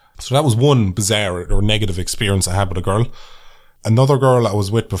that. So that was one bizarre or negative experience I had with a girl. Another girl I was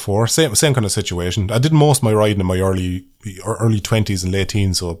with before, same kind of situation. I did most of my riding in my early 20s and late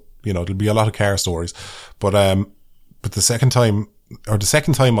teens, so, you know, there'll be a lot of car stories. But the second time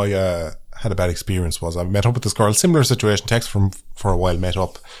I had a bad experience was I met up with this girl, similar situation, texted for a while, met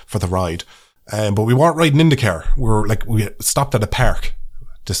up for the ride. But we weren't riding in the car. We stopped at a park,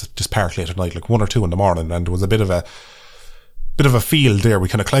 this park late at night, like 1 or 2 in the morning, and there was a bit of a field there. We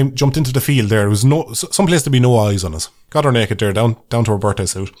kind of jumped into the field there. There was some place to be no eyes on us. Got her naked there, down to her birthday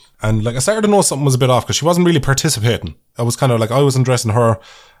suit. And like, I started to know something was a bit off because she wasn't really participating. I was kind of like, I was undressing her.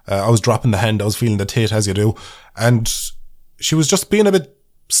 I was dropping the hand. I was feeling the tit as you do. And she was just being a bit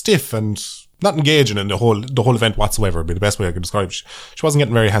stiff and not engaging in the whole event whatsoever would be the best way I could describe it. She wasn't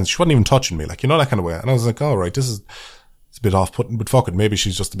getting very hands. She wasn't even touching me, like, you know, that kind of way. And I was like, all right, it's a bit off-putting, but fuck it, maybe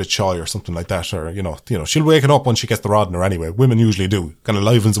she's just a bit shy or something like that, or, you know, she'll wake it up when she gets the rod in her anyway. Women usually do. Kind of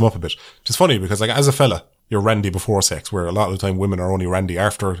livens them up a bit. Which is funny because, like, as a fella, you're randy before sex, where a lot of the time women are only randy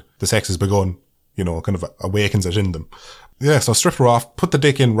after the sex has begun, you know, kind of awakens it in them. Yeah, so I stripped her off, put the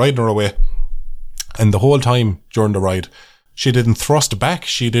dick in, riding her away. And the whole time during the ride, she didn't thrust back,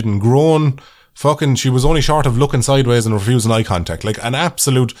 she didn't groan, she was only short of looking sideways and refusing eye contact. Like, an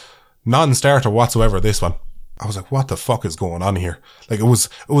absolute non-starter whatsoever, this one. I was like, what the fuck is going on here? Like, it was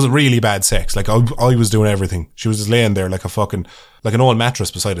a really bad sex. Like, I was doing everything. She was just laying there like an old mattress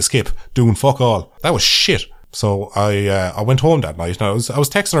beside a skip, doing fuck all. That was shit. So I went home that night and I was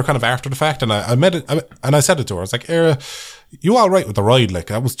texting her kind of after the fact, and I said it to her. I was like, you all right with the ride? Like,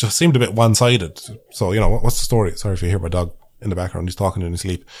 that was just seemed a bit one-sided. So, you know, what's the story? Sorry if you hear my dog in the background. He's talking in his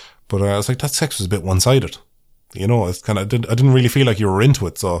sleep. But I was like, that sex was a bit one-sided. You know, it's kind of, I didn't really feel like you were into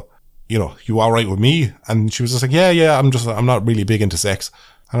it. So, you know, you all right with me? And she was just like, yeah, I'm not really big into sex.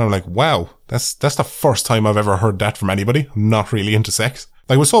 And I'm like, wow, that's the first time I've ever heard that from anybody. I'm not really into sex.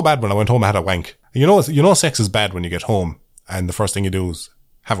 Like, it was so bad when I went home, I had a wank. You know, sex is bad when you get home and the first thing you do is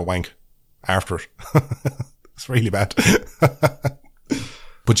have a wank after it. It's really bad.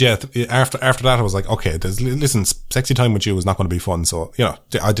 But yeah, after that, I was like, okay, listen, sexy time with you is not going to be fun. So, you know,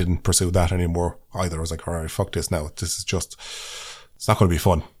 I didn't pursue that anymore either. I was like, all right, fuck this now. It's not going to be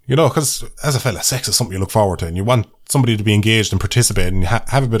fun. You know, because as a fella, sex is something you look forward to and you want somebody to be engaged and participate and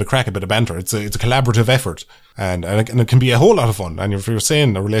have a bit of crack, a bit of banter. It's a collaborative effort and it can be a whole lot of fun. And if you're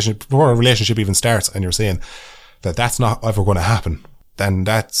saying before a relationship even starts and you're saying that that's not ever going to happen, then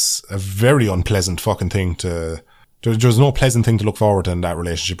that's a very unpleasant fucking thing there's no pleasant thing to look forward to in that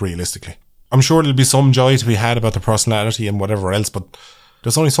relationship, realistically. I'm sure there'll be some joy to be had about the personality and whatever else, but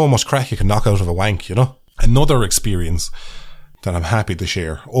there's only so much crack you can knock out of a wank, you know? Another experience that I'm happy to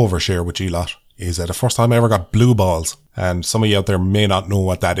overshare with you lot is the first time I ever got blue balls. And some of you out there may not know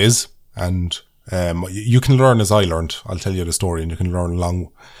what that is. And you can learn as I learned. I'll tell you the story and you can learn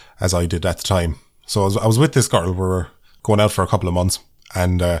along as I did at the time. So I was with this girl. We were going out for a couple of months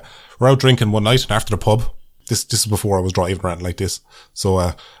and we're out drinking one night and after the pub. This is before I was driving around like this. So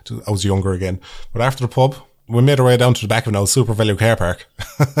I was younger again. But after the pub, we made our way down to the back of an old Super Value car park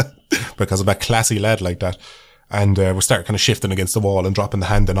because I'm a classy lad like that. And we started kind of shifting against the wall and dropping the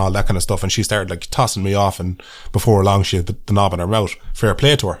hand and all that kind of stuff. And she started like tossing me off. And before long, she had the knob in her mouth. Fair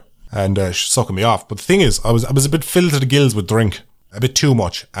play to her. And she's sucking me off. But the thing is, I was a bit filled to the gills with drink. A bit too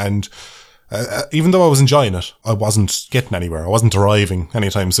much. And even though I was enjoying it, I wasn't getting anywhere. I wasn't arriving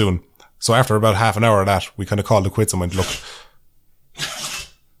anytime soon. So after about half an hour of that, we kind of called it quits and went, look.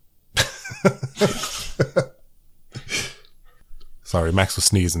 Sorry, Max was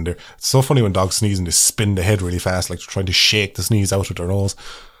sneezing there. It's so funny when dogs sneeze and they spin the head really fast, like trying to shake the sneeze out with their nose.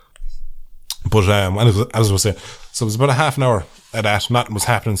 But as I was saying, so it was about a half an hour at that, nothing was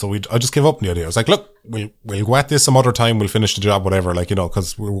happening, so I just gave up on the idea. I was like, look, we'll go at this some other time, we'll finish the job, whatever, like, you know,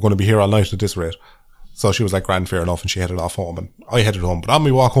 because we're going to be here all night at this rate. So she was like, grand, fair enough, and she headed off home, and I headed home. But on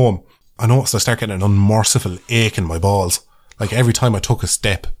my walk home, I noticed I start getting an unmerciful ache in my balls. Like, every time I took a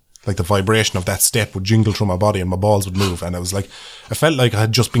step, like the vibration of that step would jingle through my body and my balls would move. And I was like, I felt like I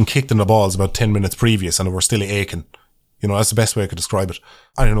had just been kicked in the balls about 10 minutes previous and they were still aching. You know, that's the best way I could describe it.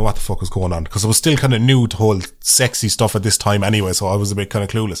 I didn't know what the fuck was going on because I was still kind of new to whole sexy stuff at this time anyway. So I was a bit kind of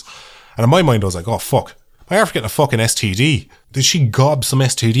clueless. And in my mind, I was like, oh fuck, am I after getting a fucking STD? Did she gob some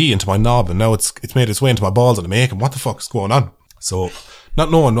STD into my knob and now it's made its way into my balls and I'm aching? What the fuck is going on? So, not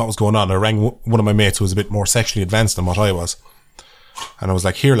knowing what was going on, I rang one of my mates who was a bit more sexually advanced than what I was. And I was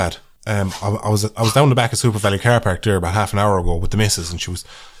like, here lad, I was down the back of Super Valley car park there about half an hour ago with the missus, and she was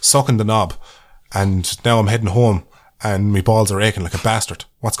sucking the knob, and now I'm heading home and my balls are aching like a bastard.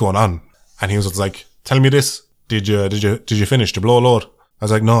 What's going on? And he was like, tell me this. Did you finish the blow load? I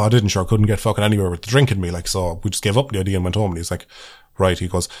was like, no, I didn't, sure. I couldn't get fucking anywhere with the drinking me, like, so we just gave up the idea and went home. And he's like, right. He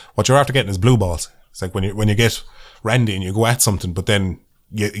goes, what you're after getting is blue balls. It's like when you get randy and you go at something, but then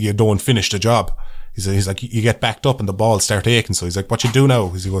you don't finish the job. He's like, you get backed up and the balls start aching. So he's like, what you do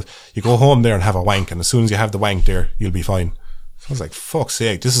now is you go home there and have a wank. And as soon as you have the wank there, you'll be fine. So I was like, fuck's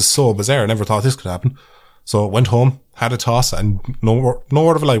sake, this is so bizarre. I never thought this could happen. So I went home, had a toss, and no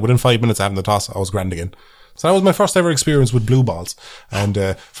word of a lie, within 5 minutes of having the toss, I was grand again. So that was my first ever experience with blue balls.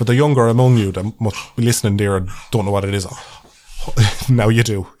 And for the younger among you that must be listening there and don't know what it is, now you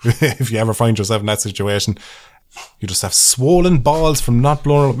do. If you ever find yourself in that situation, you just have swollen balls from not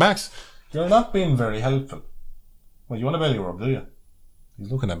blowing up. Max, you're not being very helpful. Well, you want a belly rub, do you?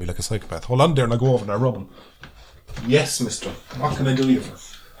 He's looking at me like a psychopath. Hold on there and I'll go over there rubbing. Yes, mister. What can I do you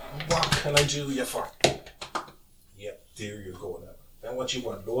for? What can I do you for? Yep, there you go now. Now what you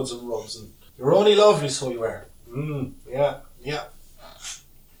want? Loads of rubs and... You're only lovely, so you are. Yeah. You're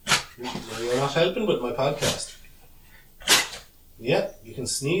not helping with my podcast. Yeah, you can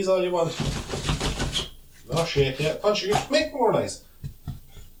sneeze all you want. No shake, yeah. Punch you, make more noise.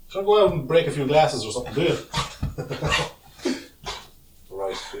 Don't go out and break a few glasses or something, do you?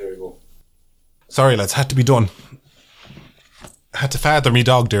 Right, there you go. Sorry, lads, had to be done. Had to father me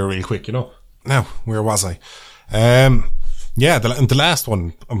dog there real quick, you know. Now, where was I? Yeah, the last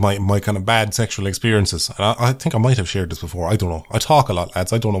one of my kind of bad sexual experiences. And I think I might have shared this before. I don't know. I talk a lot,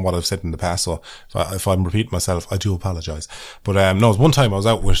 lads. I don't know what I've said in the past. So if I'm repeating myself, I do apologise. But no, it was one time I was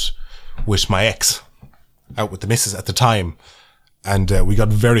out with my ex, out with the missus at the time, and we got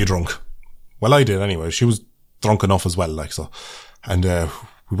very drunk. Well, I did anyway. She was drunk enough as well, like so. And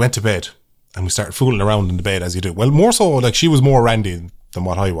we went to bed and we started fooling around in the bed as you do. Well, more so, like she was more randy than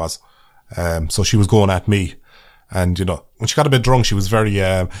what I was. So she was going at me. And, you know, when she got a bit drunk, she was very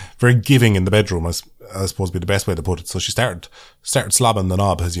giving in the bedroom, I suppose would be the best way to put it. So she started slobbing the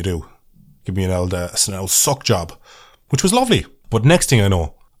knob as you do. Give me an old suck job, which was lovely. But next thing I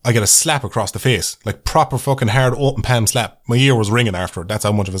know, I get a slap across the face, like proper fucking hard open palm slap. My ear was ringing after it. That's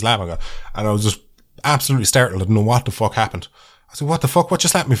how much of a slap I got. And I was just absolutely startled. I didn't know what the fuck happened. I said, what the fuck? What you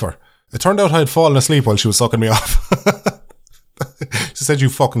slapped me for? It turned out I had fallen asleep while she was sucking me off. She said, you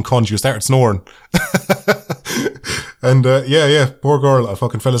fucking cunt. You started snoring. And, yeah, poor girl. I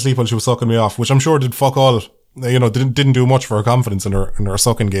fucking fell asleep while she was sucking me off, which I'm sure did fuck all, you know, didn't do much for her confidence in her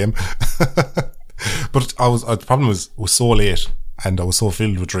sucking game. But the problem was so late and I was so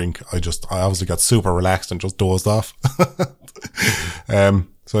filled with drink. I obviously got super relaxed and just dozed off.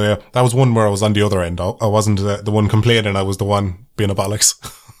 So yeah, that was one where I was on the other end. I wasn't the one complaining. I was the one being a bollocks.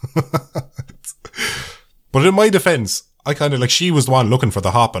 But in my defense, I kind of like, she was the one looking for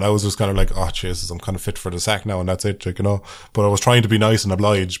the hop and I was just kind of like, oh Jesus, I'm kind of fit for the sack now and that's it, like, you know, but I was trying to be nice and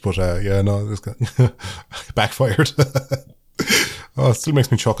oblige, but yeah, no, this got backfired. Oh, it still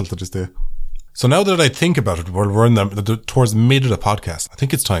makes me chuckle to this day. So now that I think about it, we're in towards the mid of the podcast, I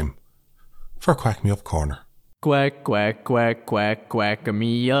think it's time for a Quack Me Up corner. Quack, quack, quack, quack, quack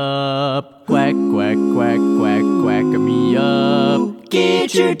me up. Quack, quack, quack, quack, quack me up.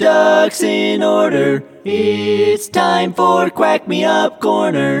 Get your ducks in order. It's time for Quack Me Up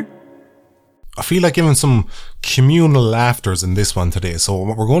Corner. I feel like giving some communal laughters in this one today. So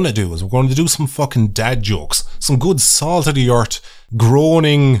what we're going to do is we're going to do some fucking dad jokes. Some good salt of the earth,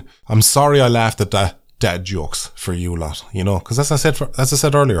 groaning, I'm sorry I laughed at that dad jokes for you lot, you know, because as I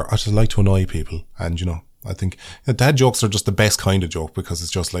said earlier, I just like to annoy people. And, you know, I think dad jokes are just the best kind of joke because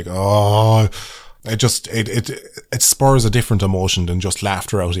it's just like, oh, it spurs a different emotion than just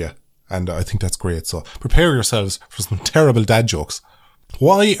laughter out of you. And I think that's great. So prepare yourselves for some terrible dad jokes.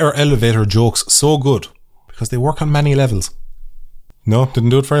 Why are elevator jokes so good? Because they work on many levels. No? Didn't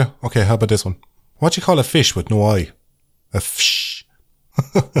do it for you? Okay, how about this one? What do you call a fish with no eye? A fish.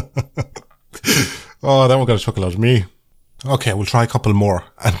 Oh, that one got a chuckle out of me. Okay, we'll try a couple more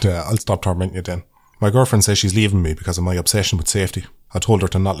and I'll stop tormenting you then. My girlfriend says she's leaving me because of my obsession with safety. I told her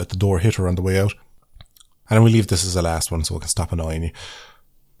to not let the door hit her on the way out. And we'll leave this as the last one so I can stop annoying you.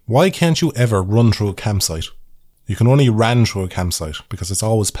 Why can't you ever run through a campsite? You can only ran through a campsite because it's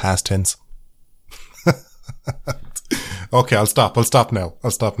always past tense. Okay, I'll stop now.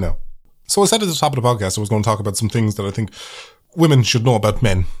 So I said at the top of the podcast I was going to talk about some things that I think women should know about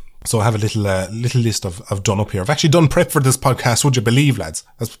men. So I have a little list I've done up here. I've actually done prep for this podcast, would you believe, lads?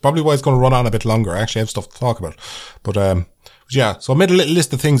 That's probably why it's going to run on a bit longer. I actually have stuff to talk about. But yeah, so I made a little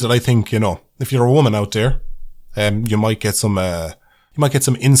list of things that I think, you know, if you're a woman out there, you might get some You might get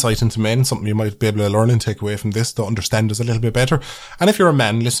some insight into men, something you might be able to learn and take away from this to understand us a little bit better. And if you're a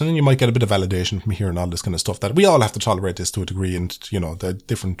man listening, you might get a bit of validation from hearing all this kind of stuff, that we all have to tolerate this to a degree, and, you know, the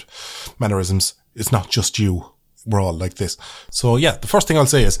different mannerisms. It's not just you. We're all like this. So yeah, the first thing I'll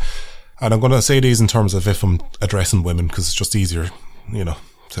say is, and I'm going to say these in terms of if I'm addressing women, because it's just easier, you know,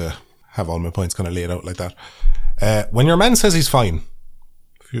 to have all my points kind of laid out like that. When your man says he's fine,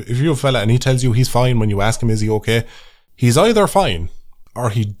 if you're a fella and he tells you he's fine when you ask him, is he okay? He's either fine or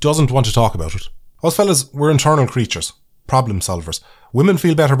he doesn't want to talk about it. Us fellas, we're internal creatures, problem solvers. Women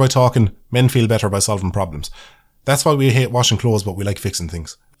feel better by talking, men feel better by solving problems. That's why we hate washing clothes, but we like fixing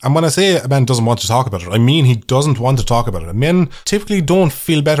things. And when I say a man doesn't want to talk about it, I mean he doesn't want to talk about it. Men typically don't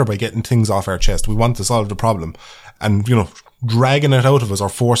feel better by getting things off our chest. We want to solve the problem. And, you know, dragging it out of us or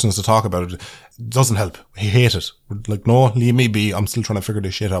forcing us to talk about it doesn't help. We hate it. We're like, no, leave me be. I'm still trying to figure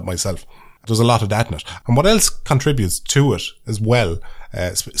this shit out myself. There's a lot of that in it. And what else contributes to it as well,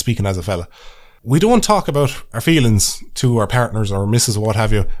 speaking as a fella, we don't talk about our feelings to our partners or missus or what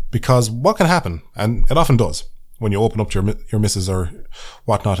have you, because what can happen, and it often does, when you open up to your missus or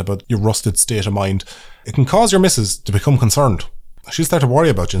whatnot about your rusted state of mind, it can cause your missus to become concerned. She'll start to worry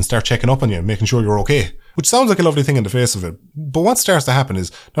about you and start checking up on you, making sure you're okay. Which sounds like a lovely thing in the face of it. But what starts to happen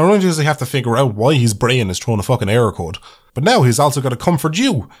is, not only does he have to figure out why his brain is throwing a fucking error code, but now he's also got to comfort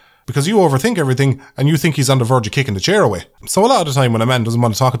you, because you overthink everything and you think he's on the verge of kicking the chair away. So a lot of the time when a man doesn't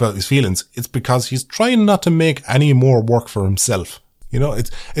want to talk about his feelings, it's because he's trying not to make any more work for himself. You know,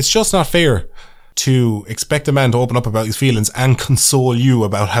 it's just not fair to expect a man to open up about his feelings and console you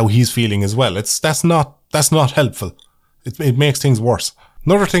about how he's feeling as well. That's not helpful. It makes things worse.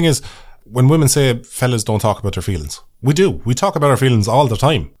 Another thing is, when women say fellas don't talk about their feelings, we do. We talk about our feelings all the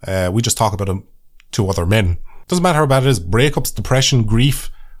time. We just talk about them to other men. Doesn't matter how bad it is. Breakups, depression,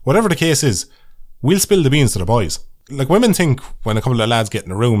 grief, whatever the case is, we'll spill the beans to the boys. Like, women think when a couple of lads get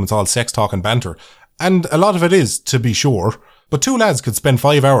in a room, it's all sex talk and banter. And a lot of it is, to be sure. But two lads could spend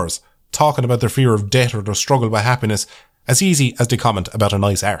 5 hours talking about their fear of death or their struggle with happiness as easy as they comment about a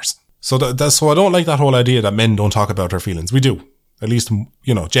nice arse. So so I don't like that whole idea that men don't talk about their feelings. We do. At least,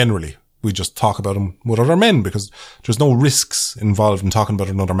 you know, generally. We just talk about them with other men because there's no risks involved in talking about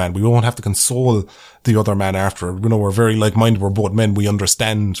another man. We won't have to console the other man after. You know, we're very like-minded. We're both men. We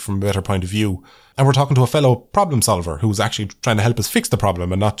understand from a better point of view. And we're talking to a fellow problem solver who's actually trying to help us fix the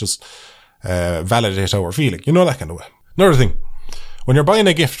problem and not just validate how we're feeling. You know, that kind of way. Another thing, when you're buying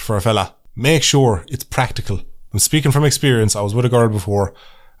a gift for a fella, make sure it's practical. I'm speaking from experience. I was with a girl before,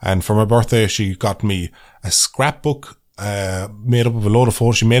 and for my birthday, she got me a scrapbook made up of a load of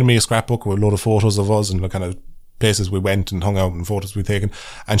photos. She made me a scrapbook with a load of photos of us and the kind of places we went and hung out and photos we'd taken.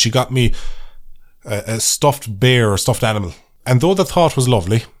 And she got me a stuffed bear or stuffed animal. And though the thought was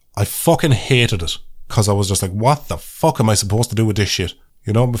lovely, I fucking hated it. Because I was just like, what the fuck am I supposed to do with this shit?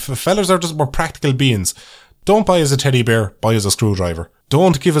 You know, fellas are just more practical beings. Don't buy us a teddy bear, buy us a screwdriver.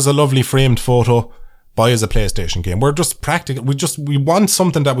 Don't give us a lovely framed photo, buy us a PlayStation game. We're just practical. We want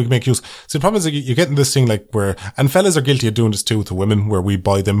something that we can make use. So the problem is you're getting this thing like where, and fellas are guilty of doing this too to women, where we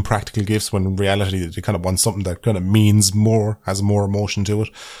buy them practical gifts when in reality they kind of want something that kind of means more, has more emotion to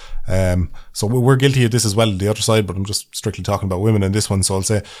it. So we're guilty of this as well, the other side, but I'm just strictly talking about women in this one. So I'll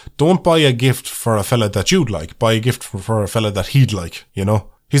say, don't buy a gift for a fella that you'd like. Buy a gift for a fella that he'd like, you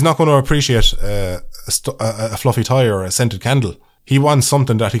know? He's not going to appreciate a fluffy tie or a scented candle. He wants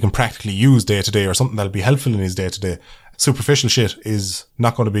something that he can practically use day to day, or something that'll be helpful in his day to day. Superficial shit is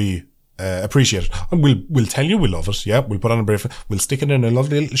not going to be appreciated. And we'll tell you we love it. Yeah, we'll put on a brief. We'll stick it in a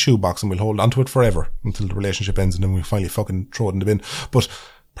lovely little shoebox and we'll hold onto it forever until the relationship ends, and then we finally fucking throw it in the bin. But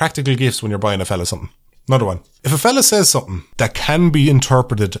practical gifts when you're buying a fella something. Another one. If a fella says something that can be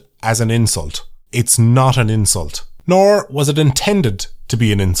interpreted as an insult, it's not an insult. Nor was it intended to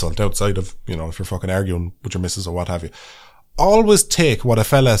be an insult outside of, you know, if you're fucking arguing with your missus or what have you. Always take what a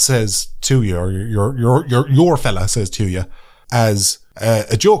fella says to you, or your fella says to you, as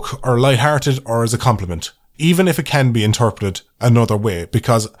a joke or lighthearted or as a compliment, even if it can be interpreted another way,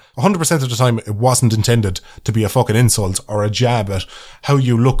 because 100% of the time it wasn't intended to be a fucking insult or a jab at how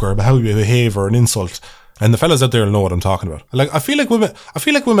you look or how you behave or an insult. And the fellas out there will know what I'm talking about. Like, I feel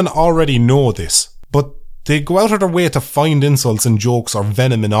like women already know this, but they go out of their way to find insults and jokes or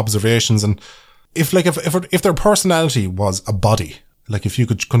venom in observations. And if their personality was a body, like if you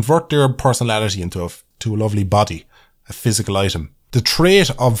could convert their personality into a lovely body, a physical item, the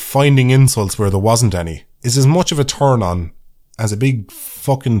trait of finding insults where there wasn't any is as much of a turn on as a big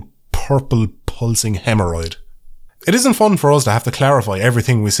fucking purple pulsing hemorrhoid. It isn't fun for us to have to clarify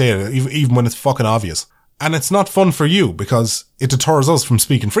everything we say, even when it's fucking obvious. And it's not fun for you because it deters us from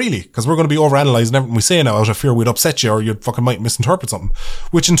speaking freely because we're going to be overanalyzing everything we say now out of fear we'd upset you or you fucking might misinterpret something,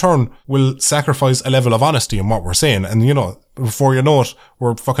 which in turn will sacrifice a level of honesty in what we're saying. And, you know, before you know it,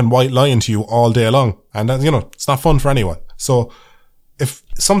 we're fucking white lying to you all day long. And, you know, it's not fun for anyone. So if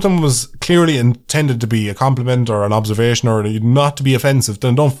something was clearly intended to be a compliment or an observation or not to be offensive,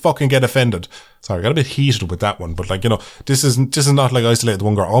 then don't fucking get offended. Sorry, I got a bit heated with that one, but like, you know, this is not like isolated to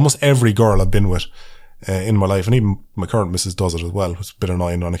one girl. Almost every girl I've been with in my life, and even my current missus does it as well. It's a bit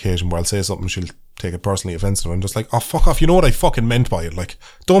annoying on occasion where I'll say something, she'll take it personally offensive. I'm just like, oh, fuck off. You know what I fucking meant by it. Like,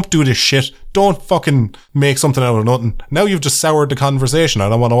 don't do this shit. Don't fucking make something out of nothing. Now you've just soured the conversation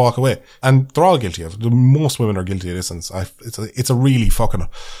and I want to walk away. And they're all guilty of it. Most women are guilty of this. And it's a really fucking,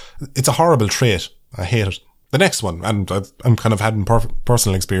 it's a horrible trait. I hate it. The next one, and I'm kind of having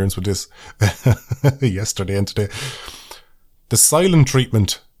personal experience with this yesterday and today. The silent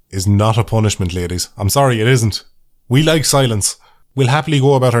treatment is not a punishment, ladies. I'm sorry, it isn't. We like silence. We'll happily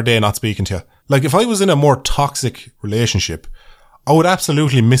go about our day not speaking to you. Like, if I was in a more toxic relationship, I would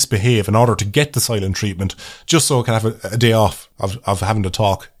absolutely misbehave in order to get the silent treatment, just so I can have a day off of having to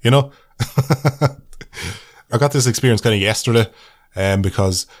talk, you know? I got this experience kind of yesterday,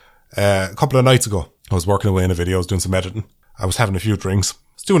 because a couple of nights ago, I was working away in a video, I was doing some editing. I was having a few drinks. I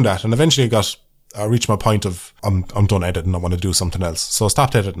was doing that, and eventually I reached my point of, I'm done editing, I want to do something else. So I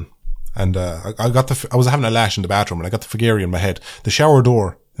stopped editing. And, I was having a lash in the bathroom and I got the Figari in my head. The shower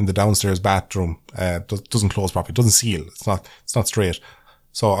door in the downstairs bathroom, doesn't close properly, doesn't seal. It's not straight.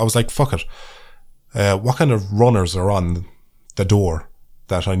 So I was like, fuck it. What kind of runners are on the door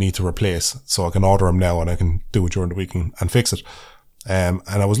that I need to replace so I can order them now and I can do it during the week and fix it. And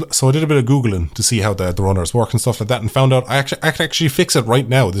I did a bit of Googling to see how the runners work and stuff like that and found out I can actually fix it right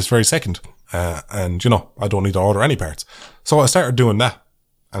now, this very second. And, you know, I don't need to order any parts. So I started doing that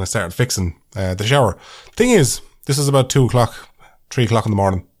and I started fixing, the shower. Thing is, this is about 3 o'clock in the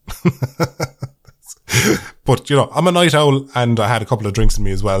morning. But, you know, I'm a night owl and I had a couple of drinks in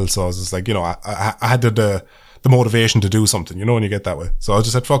me as well. So I was just like, you know, I had the motivation to do something, you know, when you get that way. So I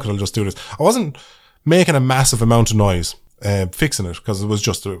just said, fuck it, I'll just do this. I wasn't making a massive amount of noise, fixing it because it was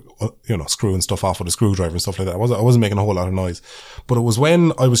just, you know, screwing stuff off with a screwdriver and stuff like that. I wasn't making a whole lot of noise, but it was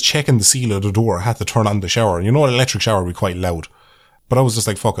when I was checking the seal of the door, I had to turn on the shower. And you know, an electric shower would be quite loud, but I was just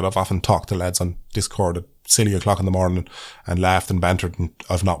like, fuck it. I've often talked to lads on Discord at silly o'clock in the morning and laughed and bantered and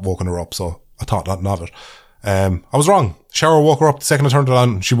I've not woken her up. So I thought nothing of it. I was wrong. Shower woke her up. The second I turned it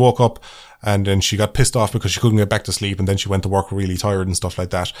on, she woke up and then she got pissed off because she couldn't get back to sleep. And then she went to work really tired and stuff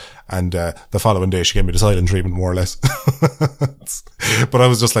like that. And, the following day she gave me the silent treatment more or less. But I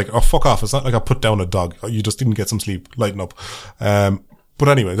was just like, oh, fuck off. It's not like I put down a dog. You just didn't get some sleep. Lighten up. But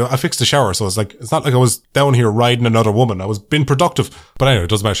anyway, I fixed the shower. So it's not like I was down here riding another woman. I was being productive. But anyway, it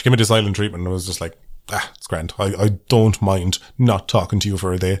doesn't matter. She gave me the silent treatment and I was just like, it's grand. I don't mind not talking to you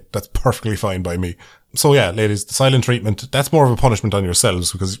for a day. That's perfectly fine by me. So yeah, ladies, the silent treatment, that's more of a punishment on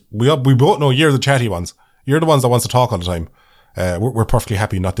yourselves because we both know you're the chatty ones. You're the ones that wants to talk all the time. We're perfectly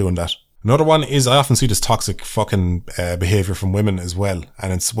happy not doing that. Another one is I often see this toxic fucking behaviour from women as well.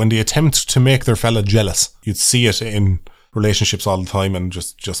 And it's when they attempt to make their fella jealous. You'd see it in relationships all the time and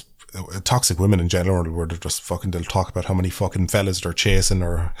just toxic women in general where they're just fucking, they'll talk about how many fucking fellas they're chasing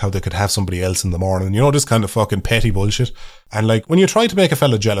or how they could have somebody else in the morning. You know, this kind of fucking petty bullshit. And like, when you try to make a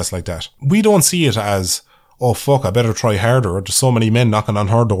fella jealous like that, we don't see it as, oh fuck, I better try harder. There's so many men knocking on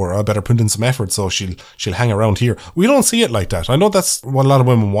her door. I better put in some effort so she'll hang around here. We don't see it like that. I know that's what a lot of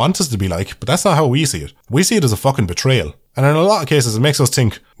women want us to be like, but that's not how we see it. We see it as a fucking betrayal. And in a lot of cases, it makes us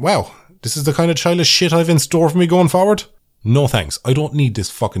think, wow, this is the kind of childish shit I've in store for me going forward. No thanks. I don't need this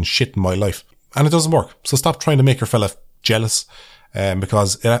fucking shit in my life. And it doesn't work. So stop trying to make your fella jealous.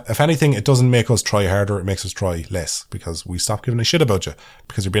 Because if anything, it doesn't make us try harder. It makes us try less because we stop giving a shit about you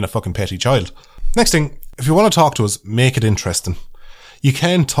because you're being a fucking petty child. Next thing, if you want to talk to us, make it interesting. You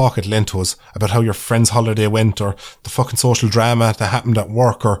can talk at length to us about how your friend's holiday went or the fucking social drama that happened at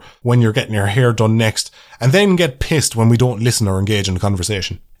work or when you're getting your hair done next and then get pissed when we don't listen or engage in the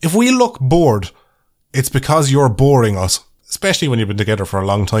conversation. If we look bored, it's because you're boring us. Especially when you've been together for a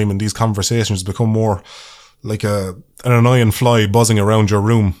long time and these conversations become more like an annoying fly buzzing around your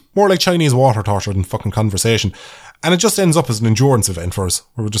room. More like Chinese water torture than fucking conversation. And it just ends up as an endurance event for us.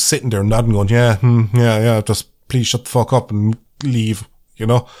 Where we're just sitting there nodding going, yeah, just please shut the fuck up and leave, you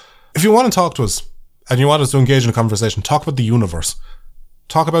know. If you want to talk to us and you want us to engage in a conversation, talk about the universe.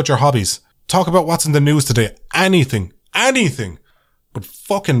 Talk about your hobbies. Talk about what's in the news today. Anything. but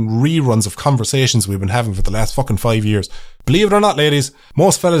fucking reruns of conversations we've been having for the last fucking 5 years. Believe it or not, ladies,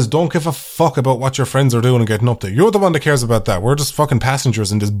 most fellas don't give a fuck about what your friends are doing and getting up to. You're the one that cares about that. We're just fucking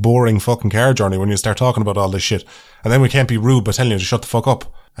passengers in this boring fucking car journey when you start talking about all this shit. And then we can't be rude by telling you to shut the fuck up.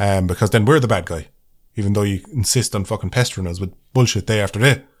 Because then we're the bad guy. Even though you insist on fucking pestering us with bullshit day after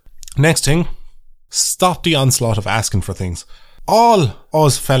day. Next thing, stop the onslaught of asking for things. All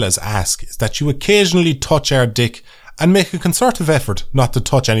us fellas ask is that you occasionally touch our dick and make a concerted effort not to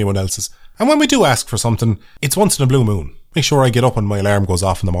touch anyone else's. And when we do ask for something, it's once in a blue moon. Make sure I get up when my alarm goes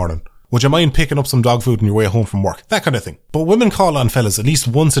off in the morning. Would you mind picking up some dog food on your way home from work? That kind of thing. But women call on fellas at least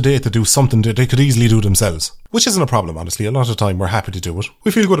once a day to do something that they could easily do themselves. Which isn't a problem, honestly. A lot of the time we're happy to do it.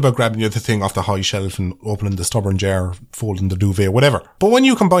 We feel good about grabbing the other thing off the high shelf and opening the stubborn jar, folding the duvet, whatever. But when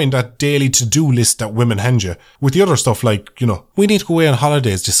you combine that daily to-do list that women hand you with the other stuff like, we need to go away on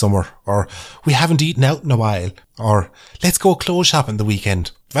holidays this summer, or we haven't eaten out in a while, or let's go clothes shopping the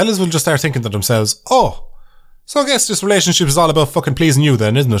weekend, fellas will just start thinking to themselves, so I guess this relationship is all about fucking pleasing you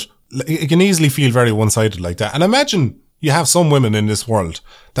then, isn't it? It can easily feel very one-sided like that. And imagine you have some women in this world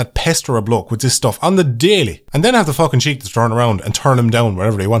that pester a bloke with this stuff on the daily and then have the fucking cheek to turn around and turn him down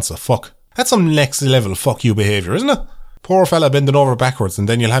wherever he wants to fuck. That's some next level fuck you behaviour, isn't it? Poor fella bending over backwards, and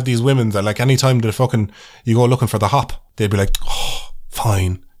then you'll have these women that like any time that fucking you go looking for the hop, they'd be like,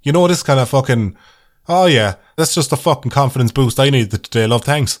 fine. This kind of fucking, yeah, that's just a fucking confidence boost I needed today, love,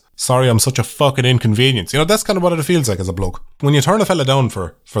 thanks. Sorry, I'm such a fucking inconvenience. That's kind of what it feels like as a bloke. When you turn a fella down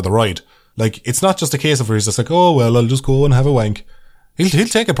for the ride, like, it's not just a case of where he's just like, I'll just go and have a wank. He'll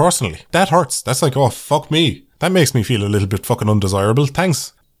take it personally. That hurts. That's like, fuck me. That makes me feel a little bit fucking undesirable.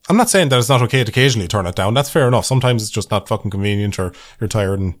 Thanks. I'm not saying that it's not okay to occasionally turn it down. That's fair enough. Sometimes it's just not fucking convenient or you're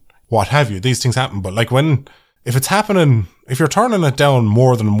tired and what have you. These things happen. But like if it's happening, if you're turning it down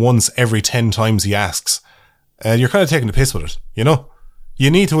more than once every 10 times he asks, you're kind of taking the piss with it, You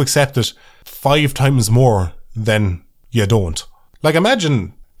need to accept it 5 times more than you don't. Like,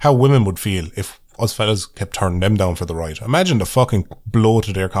 imagine how women would feel if us fellas kept turning them down for the ride. Imagine the fucking blow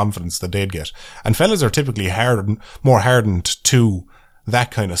to their confidence that they'd get. And fellas are typically more hardened to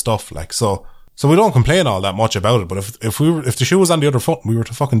that kind of stuff. Like, so we don't complain all that much about it. But if the shoe was on the other foot and we were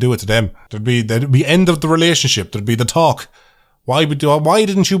to fucking do it to them, there'd be end of the relationship. There'd be the talk. Why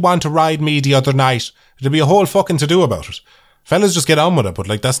didn't you want to ride me the other night? There'd be a whole fucking to do about it. Fellas just get on with it, but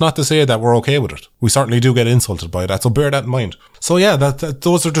like that's not to say that we're okay with it. We certainly do get insulted by that, so bear that in mind. So yeah,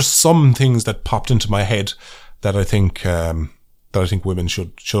 those are just some things that popped into my head that I think women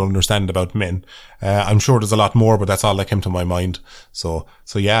should understand about men. I'm sure there's a lot more, but that's all that came to my mind. So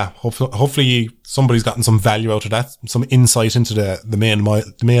yeah, hopefully somebody's gotten some value out of that, some insight into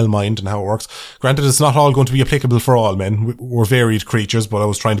the male mind and how it works. Granted, it's not all going to be applicable for all men. We're varied creatures, but I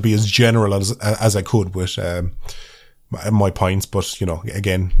was trying to be as general as I could with my points, but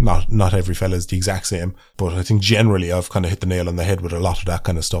again, not every fella is the exact same, but I think generally I've kind of hit the nail on the head with a lot of that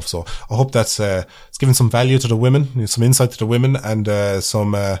kind of stuff. So I hope that's it's given some value to the women, some insight to the women, and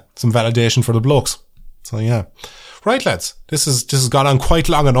some validation for the blokes. So yeah, right, lads, this has gone on quite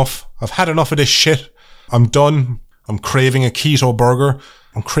long enough. I've had enough of this shit. I'm done. I'm craving a keto burger.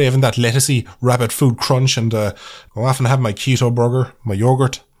 I'm craving that lettucey rabbit food crunch, and I often have my keto burger, my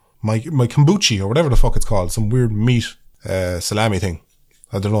yogurt, my kombucha or whatever the fuck it's called, some weird meat salami thing.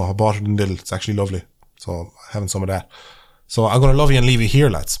 I don't know, I bought it in Lidl. It's actually lovely. So having some of that. So I'm going to love you and leave you here,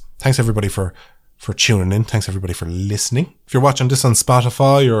 lads. Thanks everybody for tuning in. Thanks everybody for listening. If you're watching this on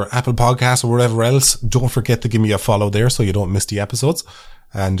Spotify or Apple Podcasts or wherever else, don't forget to give me a follow there so you don't miss the episodes.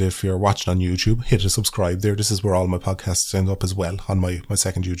 And if you're watching on YouTube, hit a subscribe there. This is where all my podcasts end up as well, on my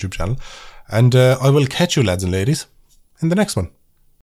second YouTube channel. And I will catch you, lads and ladies, in the next one.